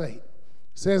verse 8. It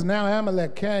says, "Now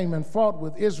Amalek came and fought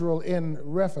with Israel in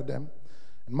Rephidim.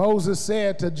 And Moses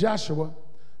said to Joshua,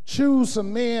 'Choose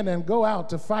some men and go out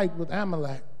to fight with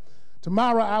Amalek.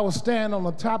 Tomorrow I will stand on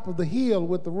the top of the hill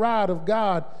with the rod of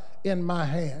God in my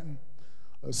hand.'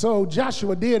 So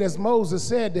Joshua did as Moses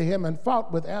said to him and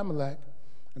fought with Amalek.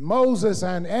 And Moses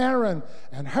and Aaron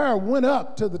and Hur went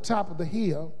up to the top of the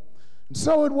hill. And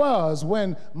so it was,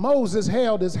 when Moses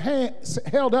held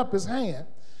up his hand,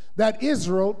 that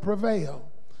Israel prevailed.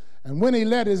 And when he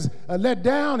let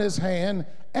down his hand,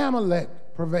 Amalek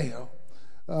prevailed.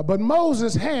 But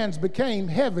Moses' hands became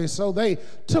heavy, so they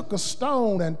took a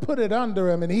stone and put it under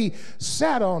him, and he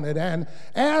sat on it. And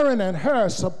Aaron and Hur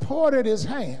supported his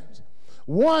hands,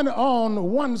 one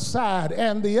on one side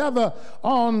and the other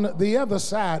on the other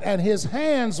side, and his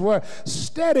hands were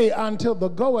steady until the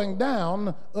going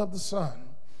down of the sun.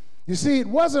 You see, it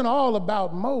wasn't all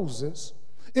about Moses.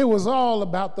 It was all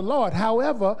about the Lord.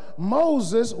 However,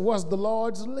 Moses was the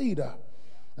Lord's leader.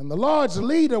 And the Lord's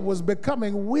leader was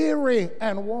becoming weary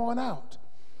and worn out.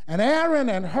 And Aaron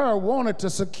and Hur wanted to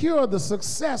secure the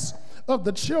success of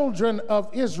the children of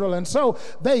Israel. And so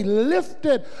they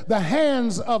lifted the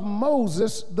hands of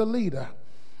Moses, the leader.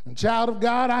 And child of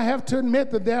God, I have to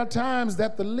admit that there are times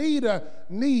that the leader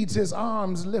needs his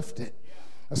arms lifted.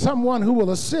 someone who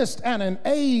will assist and an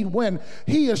aid when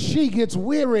he or she gets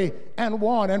weary and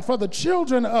worn. And for the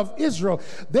children of Israel,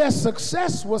 their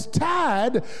success was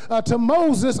tied to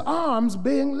Moses' arms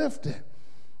being lifted.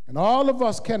 And all of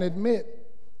us can admit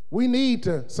we need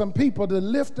some people to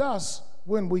lift us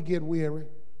when we get weary,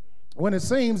 when it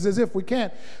seems as if we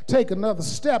can't take another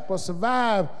step or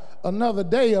survive another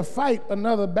day or fight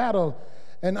another battle.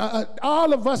 And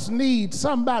all of us need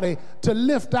somebody to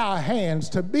lift our hands,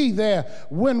 to be there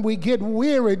when we get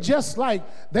weary, just like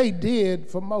they did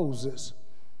for Moses.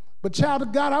 But child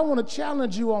of God, I want to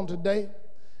challenge you on today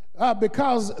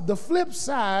because the flip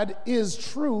side is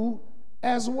true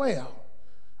as well.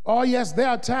 Oh, yes, there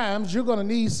are times you're going to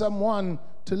need someone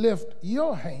to lift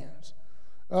your hands.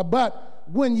 But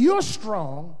when you're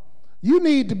strong, you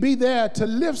need to be there to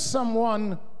lift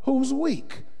someone who's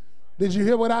weak. Did you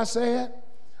hear what I said?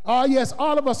 Oh, yes,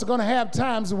 all of us are going to have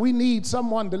times we need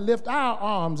someone to lift our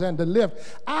arms and to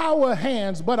lift our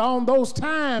hands. But on those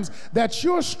times that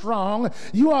you're strong,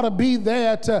 you ought to be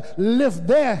there to lift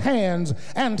their hands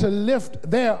and to lift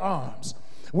their arms.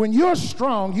 When you're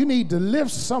strong, you need to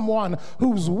lift someone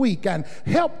who's weak and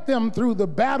help them through the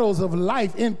battles of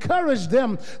life, encourage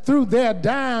them through their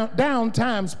down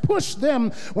times, push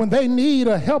them when they need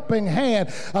a helping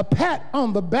hand. A pat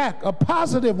on the back, a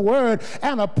positive word,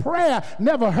 and a prayer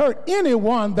never hurt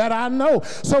anyone that I know.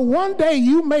 So one day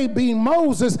you may be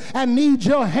Moses and need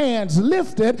your hands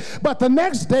lifted, but the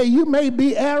next day you may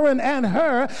be Aaron and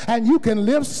Hur and you can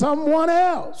lift someone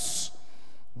else.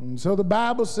 And so the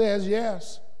Bible says,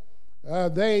 yes,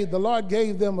 the Lord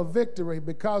gave them a victory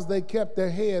because they kept their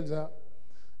heads up,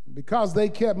 because they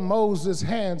kept Moses'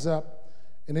 hands up.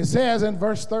 And it says in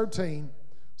verse 13,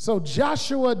 so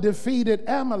Joshua defeated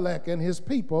Amalek and his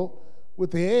people with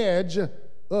the edge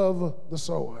of the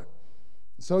sword.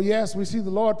 So yes, we see the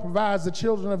Lord provides the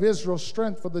children of Israel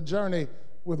strength for the journey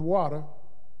with water.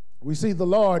 We see the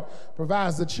Lord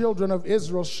provides the children of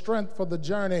Israel strength for the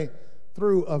journey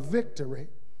through a victory.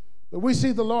 But we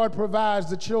see the Lord provides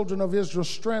the children of Israel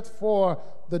strength for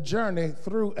the journey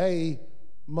through a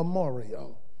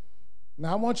memorial.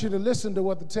 Now I want you to listen to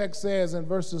what the text says in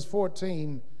verses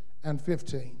 14 and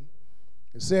 15.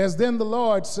 It says, then the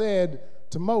Lord said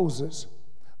to Moses,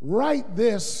 write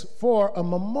this for a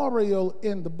memorial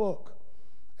in the book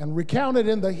and recount it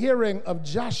in the hearing of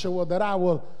Joshua, that I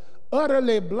will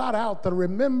utterly blot out the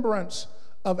remembrance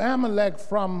of Amalek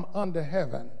from under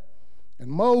heaven. And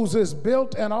Moses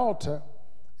built an altar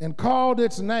and called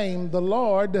its name, the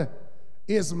Lord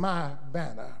is my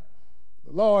banner.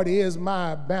 The Lord is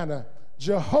my banner.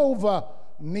 Jehovah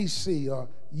Nisi, or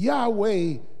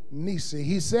Yahweh Nisi.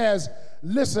 He says,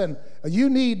 listen, you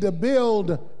need to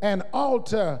build an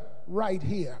altar right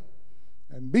here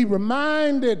and be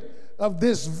reminded of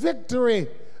this victory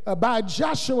by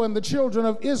Joshua and the children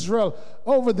of Israel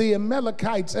over the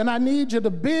Amalekites. And I need you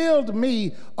to build me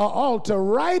an altar.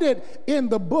 Write it in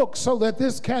the book so that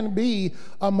this can be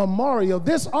a memorial.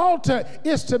 This altar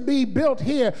is to be built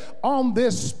here on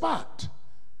this spot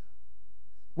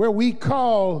where we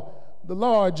call the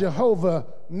Lord Jehovah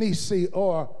Nisi,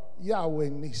 or Yahweh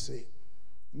Nisi.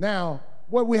 Now,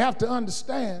 what we have to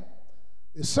understand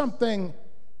is something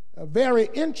very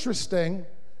interesting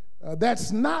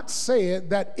that's not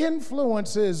said that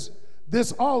influences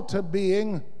this altar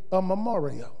being a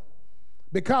memorial,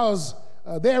 because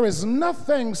there is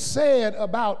nothing said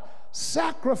about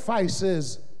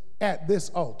sacrifices at this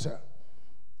altar.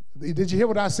 Did you hear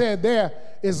what I said? There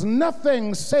is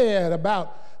nothing said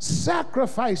about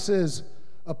sacrifices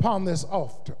upon this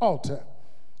altar.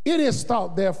 It is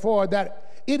thought, therefore,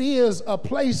 that it is a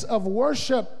place of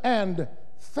worship and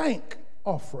thank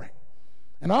offering.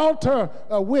 An altar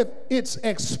with its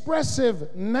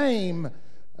expressive name,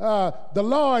 the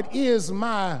Lord is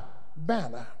my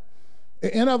banner.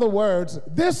 In other words,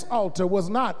 this altar was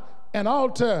not an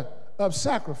altar of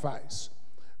sacrifice.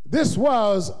 This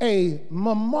was a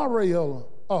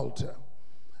memorial altar.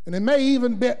 And it may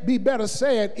even be better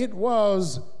said, it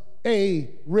was a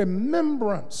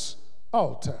remembrance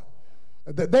altar.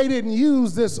 That they didn't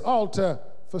use this altar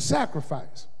for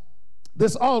sacrifice.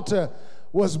 This altar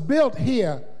was built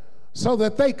here so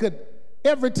that they could,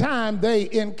 every time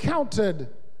they encountered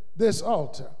this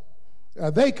altar,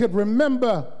 they could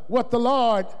remember what the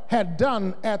Lord had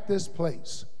done at this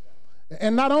place.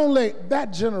 And not only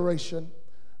that generation,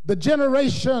 the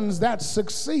generations that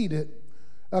succeeded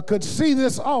could see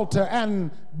this altar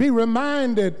and be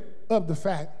reminded of the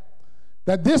fact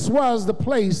that this was the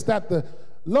place that the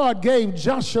Lord gave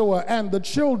Joshua and the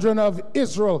children of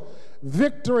Israel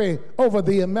victory over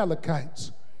the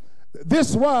Amalekites.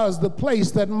 This was the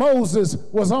place that Moses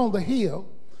was on the hill,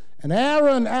 And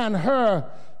Aaron and Hur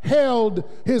held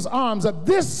his arms up.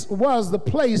 This was the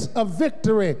place of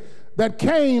victory that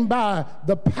came by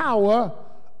the power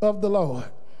of the Lord.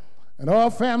 And all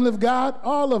family of God,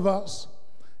 all of us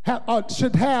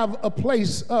should have a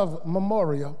place of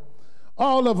memorial.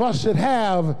 All of us should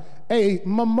have a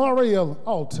memorial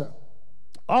altar.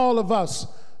 All of us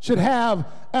should have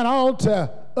an altar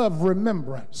of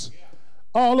remembrance.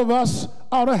 All of us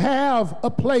ought to have a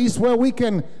place where we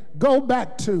can go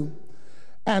back to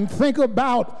and think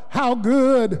about how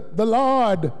good the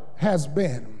Lord has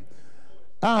been.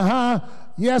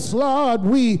 Yes, Lord,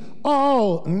 we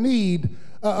all need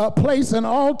a place, an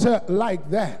altar like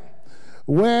that,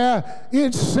 where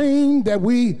it seemed that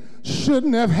we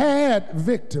shouldn't have had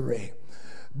victory,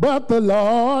 but the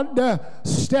Lord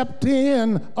stepped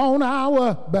in on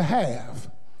our behalf.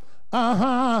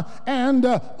 And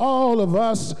all of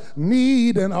us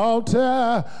need an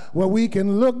altar where we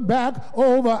can look back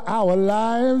over our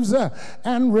lives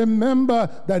and remember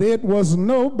that it was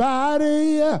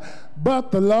nobody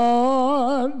but the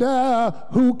Lord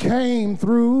who came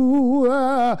through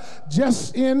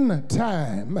just in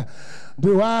time.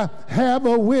 Do I have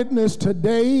a witness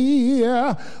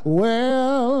today?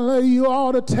 Well, you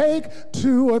ought to take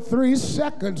 2 or 3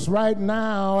 seconds right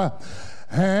now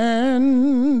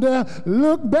and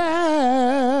look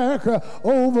back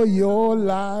over your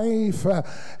life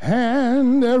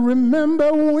and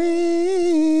remember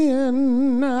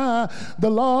when the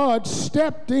Lord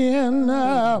stepped in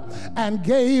and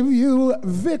gave you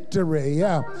victory.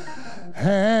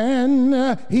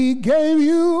 And he gave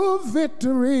you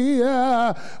victory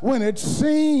when it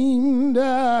seemed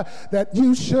that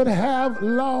you should have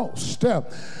lost.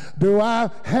 Do I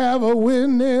have a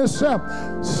witness?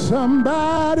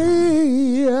 Somebody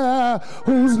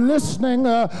who's listening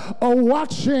or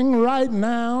watching right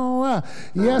now.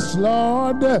 Yes,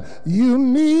 Lord, you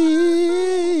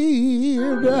need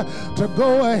to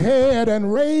go ahead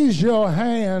and raise your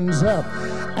hands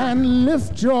and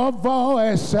lift your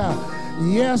voice.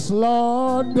 Yes,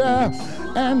 Lord,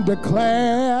 and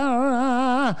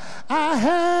declare, I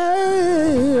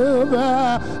have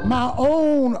my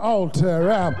own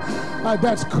altar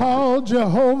that's called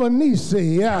Jehovah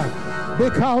Nissi,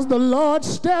 because the Lord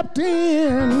stepped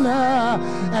in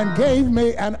and gave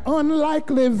me an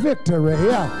unlikely victory.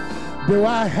 Do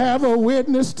I have a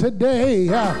witness today?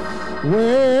 Well,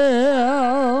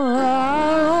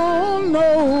 I don't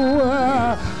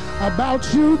know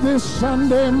about you this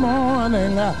Sunday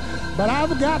morning, but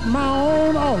I've got my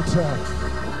own altar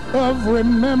of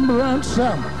remembrance.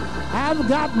 I've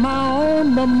got my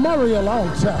own memorial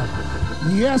altar.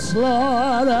 Yes,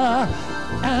 Lord.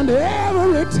 And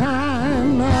every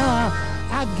time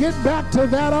I get back to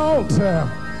that altar,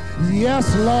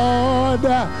 yes, Lord,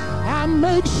 I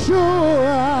make sure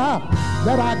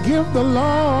that I give the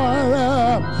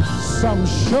Lord some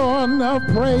sure enough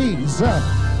praise.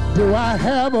 Do I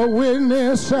have a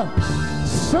witness?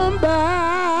 Somebody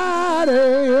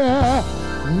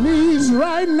needs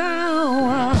right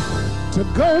now to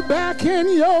go back in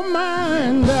your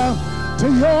mind to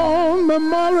your own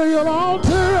memorial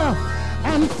altar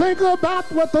and think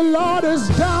about what the Lord has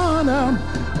done,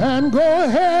 and go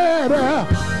ahead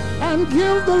and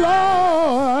give the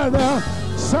Lord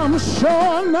some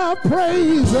sure enough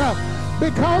praise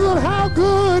because of how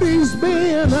good he's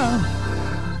been.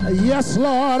 Yes,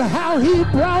 Lord, how he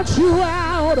brought you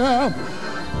out,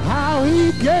 how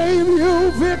he gave you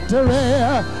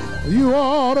victory. You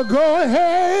ought to go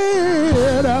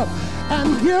ahead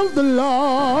and give the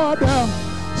Lord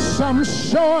some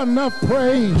sure enough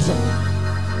praise,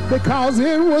 because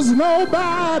it was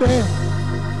nobody.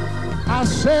 I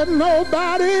said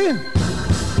nobody,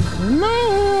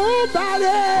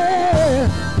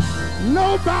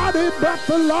 nobody but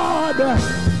the Lord.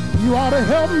 You ought to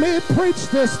help me preach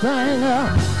this thing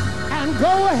and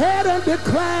go ahead and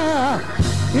declare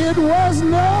it was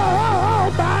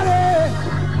nobody,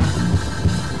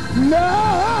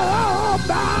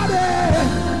 nobody,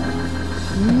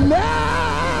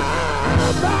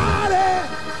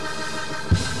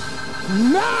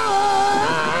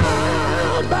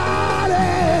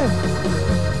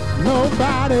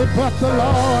 nobody but the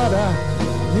Lord.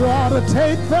 You ought to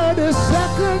take 30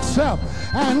 seconds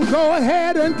and go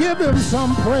ahead and give him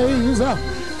some praise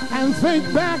and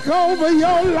think back over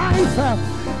your life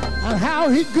and how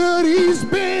good he's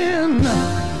been,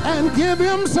 and give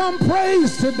him some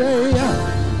praise today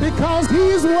because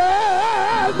he's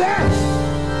worthy,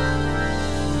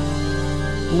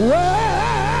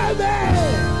 worthy.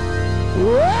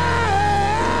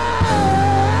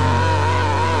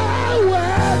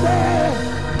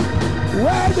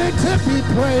 worthy to be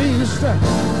praised.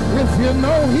 If you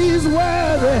know he's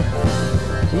worthy,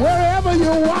 wherever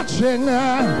you're watching,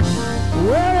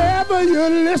 wherever you're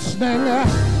listening,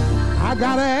 I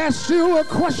gotta ask you a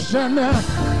question,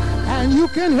 and you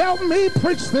can help me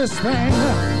preach this thing.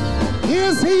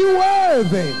 Is he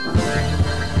worthy?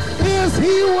 Is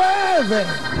he worthy?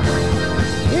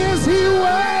 Is he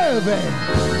worthy?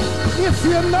 If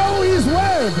you know he's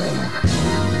worthy,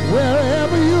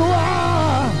 wherever you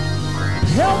are,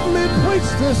 help me preach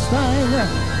this thing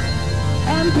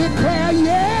and declare,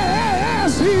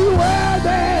 yes, he's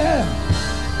worthy.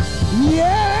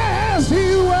 Yes,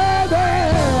 he's worthy.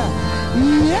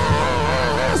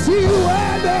 Yes, he's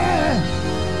worthy.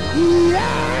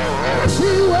 Yes,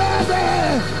 he's worthy.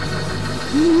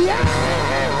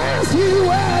 Yes, he's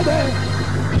worthy.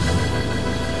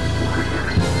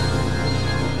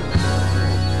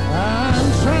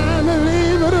 I'm trying to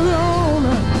leave it alone,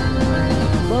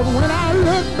 but when I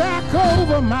look back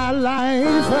over my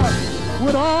life,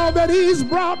 with all that he's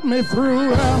brought me through,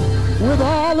 with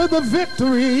all of the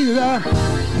victories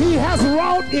he has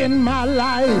wrought in my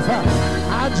life,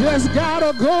 I just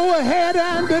gotta go ahead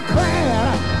and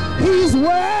declare he's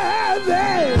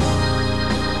worthy.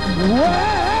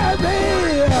 Worthy.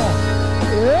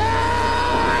 Yeah.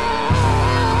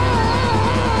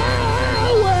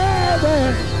 Worthy.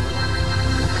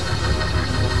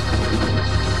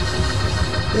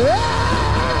 Yeah.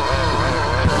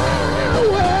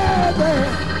 Worthy.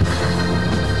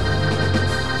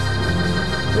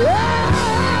 Yeah.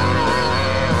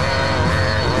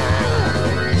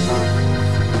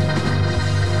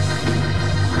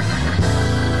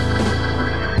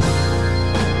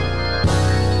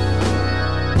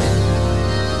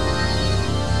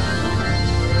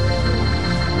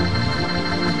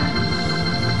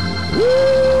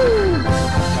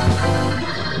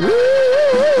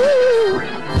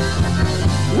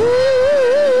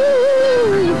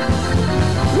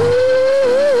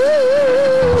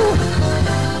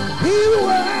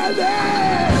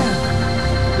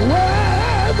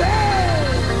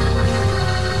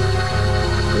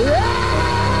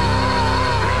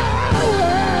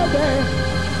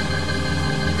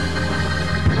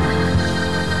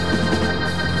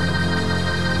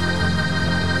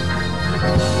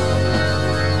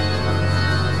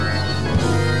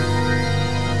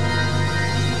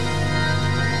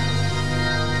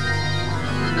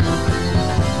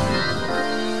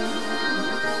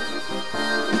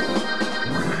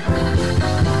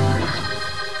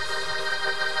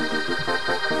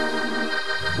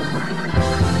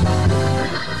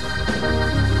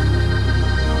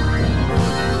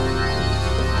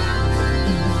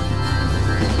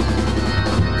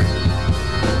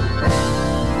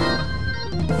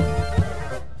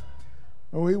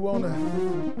 We want to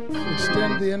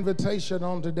extend the invitation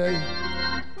on today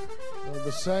of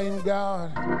the same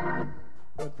God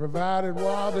that provided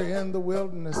water in the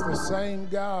wilderness, the same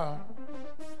God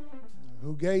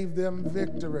who gave them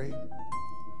victory,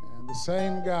 and the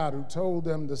same God who told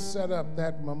them to set up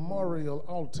that memorial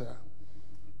altar.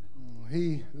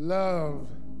 He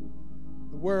loved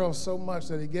the world so much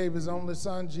that he gave his only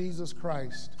son, Jesus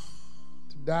Christ,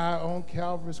 to die on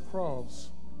Calvary's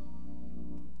cross.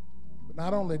 But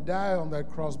not only die on that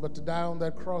cross, but to die on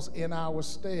that cross in our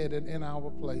stead and in our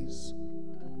place.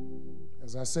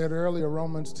 As I said earlier,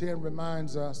 Romans 10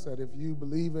 reminds us that if you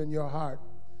believe in your heart,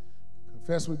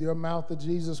 confess with your mouth that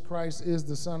Jesus Christ is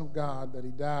the Son of God, that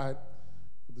he died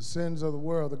for the sins of the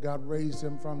world, that God raised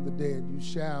him from the dead, you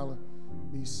shall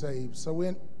be saved. So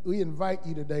we invite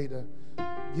you today to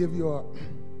give your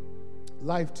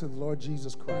life to the Lord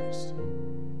Jesus Christ.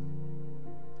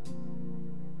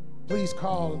 Please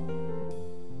call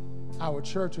our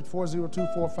church at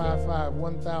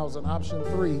 402-455-1000, option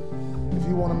 3, if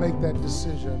you want to make that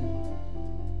decision.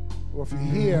 Or if you're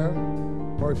here,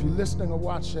 or if you're listening or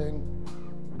watching,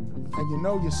 and you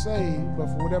know you're saved, but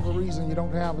for whatever reason you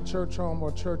don't have a church home or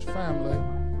a church family,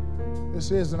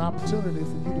 this is an opportunity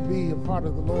for you to be a part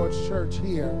of the Lord's church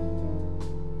here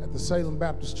at the Salem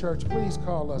Baptist Church. Please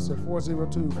call us at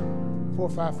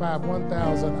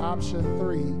 402-455-1000, option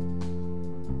 3,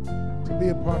 to be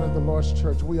a part of the Lord's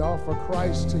church. We offer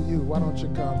Christ to you. Why don't you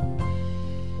come?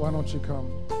 Why don't you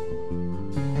come?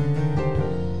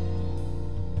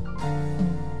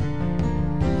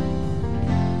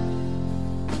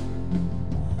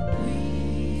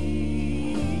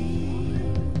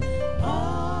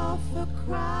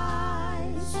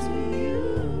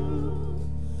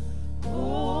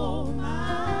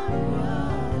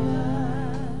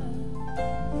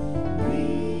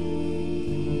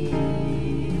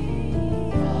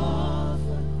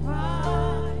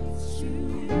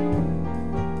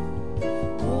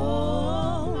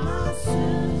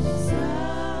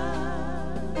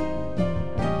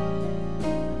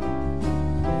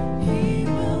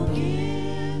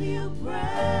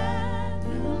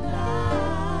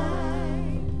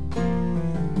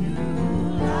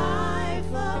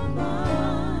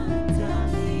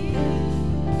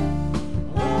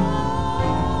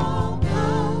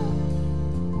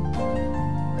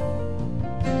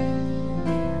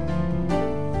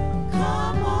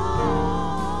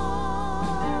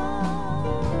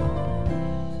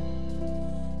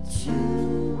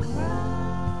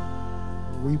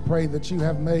 pray that you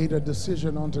have made a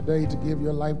decision on today to give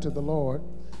your life to the Lord,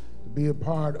 to be a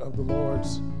part of the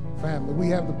Lord's family. We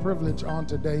have the privilege on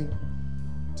today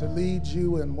to lead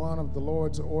you in one of the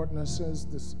Lord's ordinances,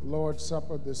 this Lord's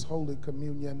Supper, this Holy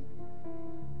Communion.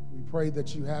 We pray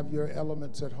that you have your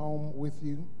elements at home with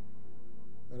you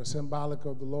that are symbolic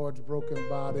of the Lord's broken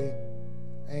body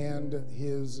and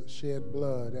his shed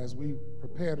blood. As we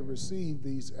prepare to receive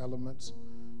these elements,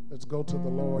 let's go to the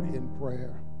Lord in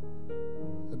prayer.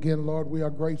 Again, Lord, we are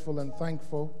grateful and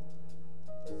thankful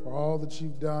for all that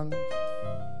you've done.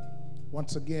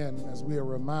 Once again, as we are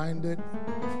reminded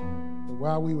that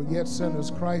while we were yet sinners,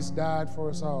 Christ died for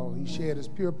us all. He shed his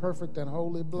pure, perfect, and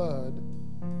holy blood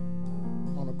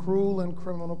on a cruel and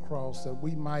criminal cross that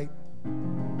we might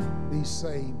be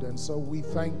saved. And so we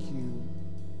thank you.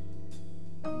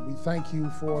 We thank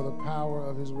you for the power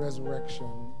of his resurrection.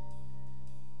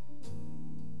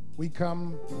 We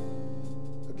come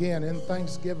again in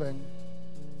thanksgiving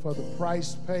for the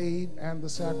price paid and the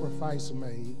sacrifice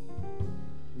made.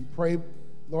 We pray,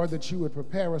 Lord, that you would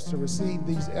prepare us to receive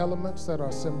these elements that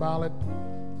are symbolic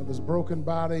of his broken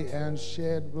body and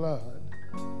shed blood.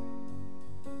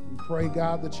 We pray,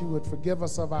 God, that you would forgive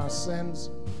us of our sins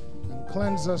and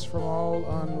cleanse us from all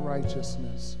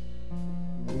unrighteousness.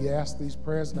 And we ask these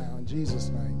prayers now in Jesus'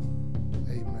 name.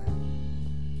 Amen.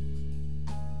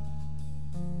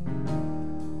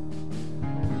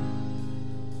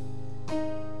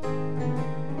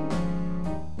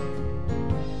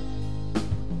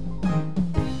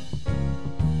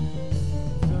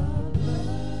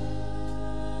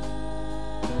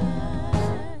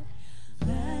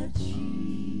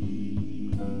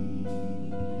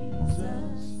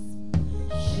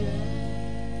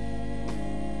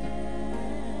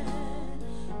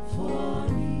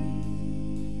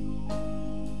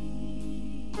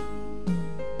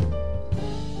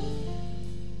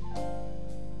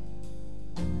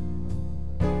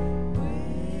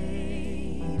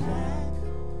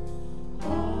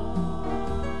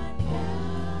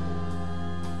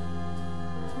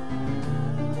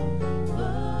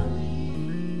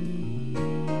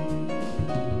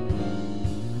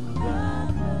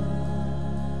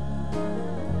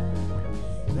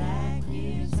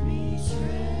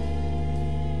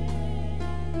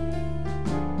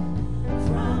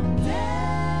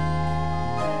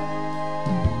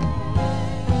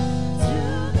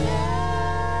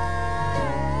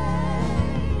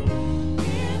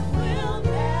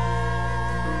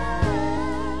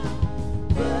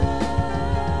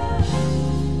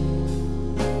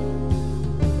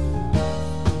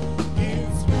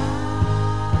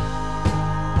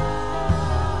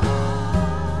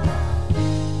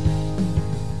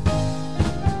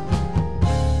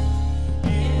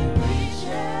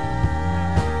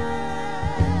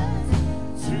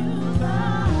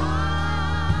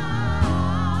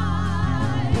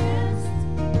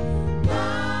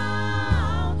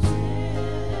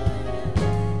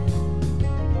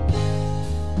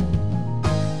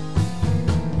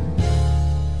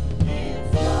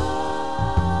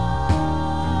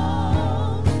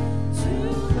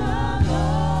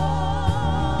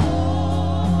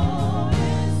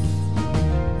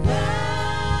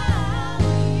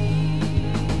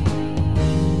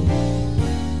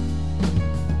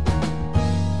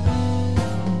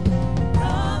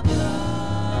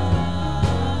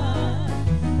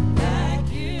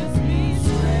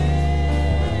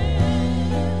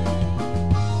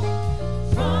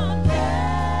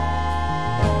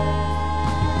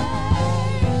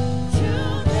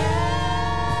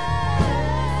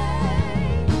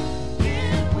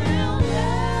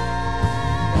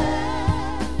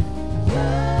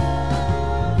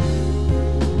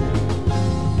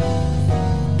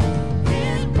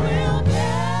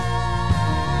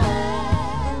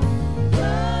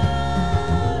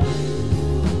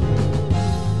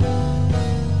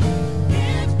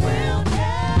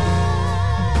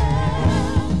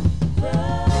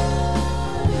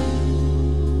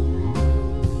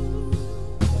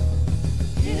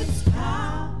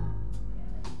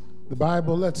 The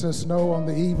Bible lets us know on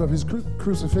the eve of his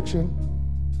crucifixion,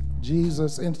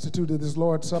 Jesus instituted this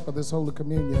Lord's Supper, this Holy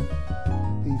Communion.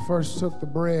 He first took the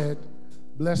bread,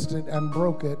 blessed it, and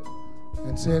broke it,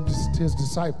 and said to his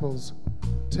disciples,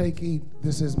 "Take, eat,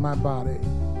 this is my body."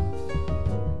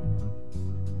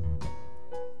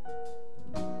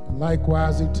 And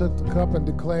likewise, he took the cup and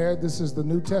declared, "This is the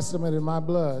New Testament in my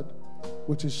blood,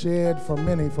 which is shed for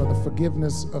many for the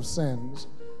forgiveness of sins."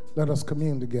 Let us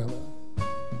commune together.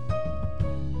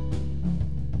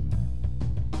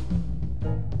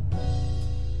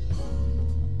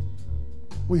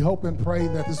 We hope and pray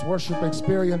that this worship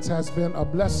experience has been a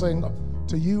blessing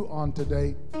to you on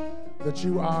today. that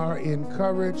you are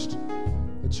encouraged,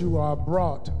 that you are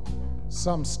brought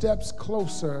some steps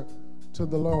closer to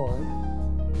the Lord,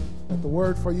 that the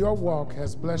word for your walk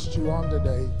has blessed you on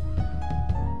today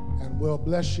and will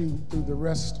bless you through the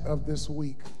rest of this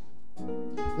week.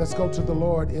 Let's go to the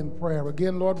Lord in prayer.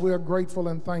 Again, Lord, we are grateful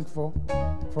and thankful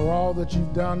for all that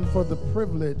you've done, for the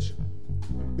privilege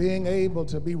of being able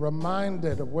to be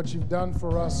reminded of what you've done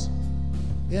for us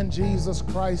in Jesus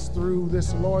Christ through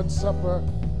this Lord's Supper,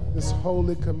 this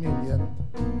Holy Communion.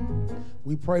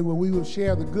 We pray where we will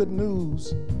share the good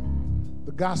news,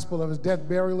 the gospel of his death,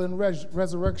 burial, and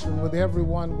resurrection with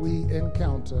everyone we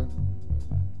encounter.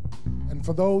 And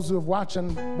for those who have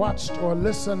watched or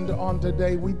listened on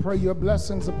today, we pray your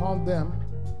blessings upon them,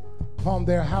 upon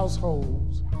their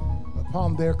households,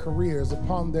 upon their careers,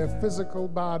 upon their physical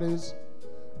bodies,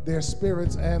 their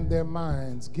spirits, and their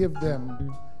minds. Give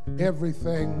them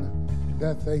everything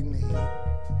that they need.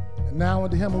 And now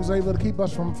unto him who's able to keep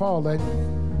us from falling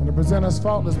and to present us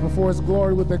faultless before his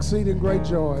glory with exceeding great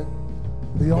joy,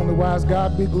 the only wise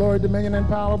God, be glory, dominion, and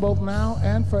power both now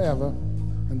and forever.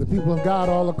 And the people of God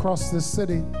all across this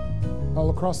city, all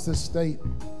across this state,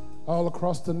 all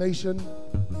across the nation,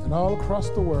 and all across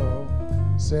the world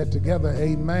said together,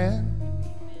 amen,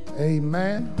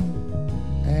 amen,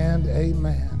 and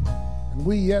amen. And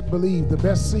we yet believe the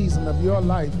best season of your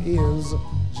life is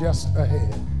just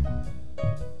ahead.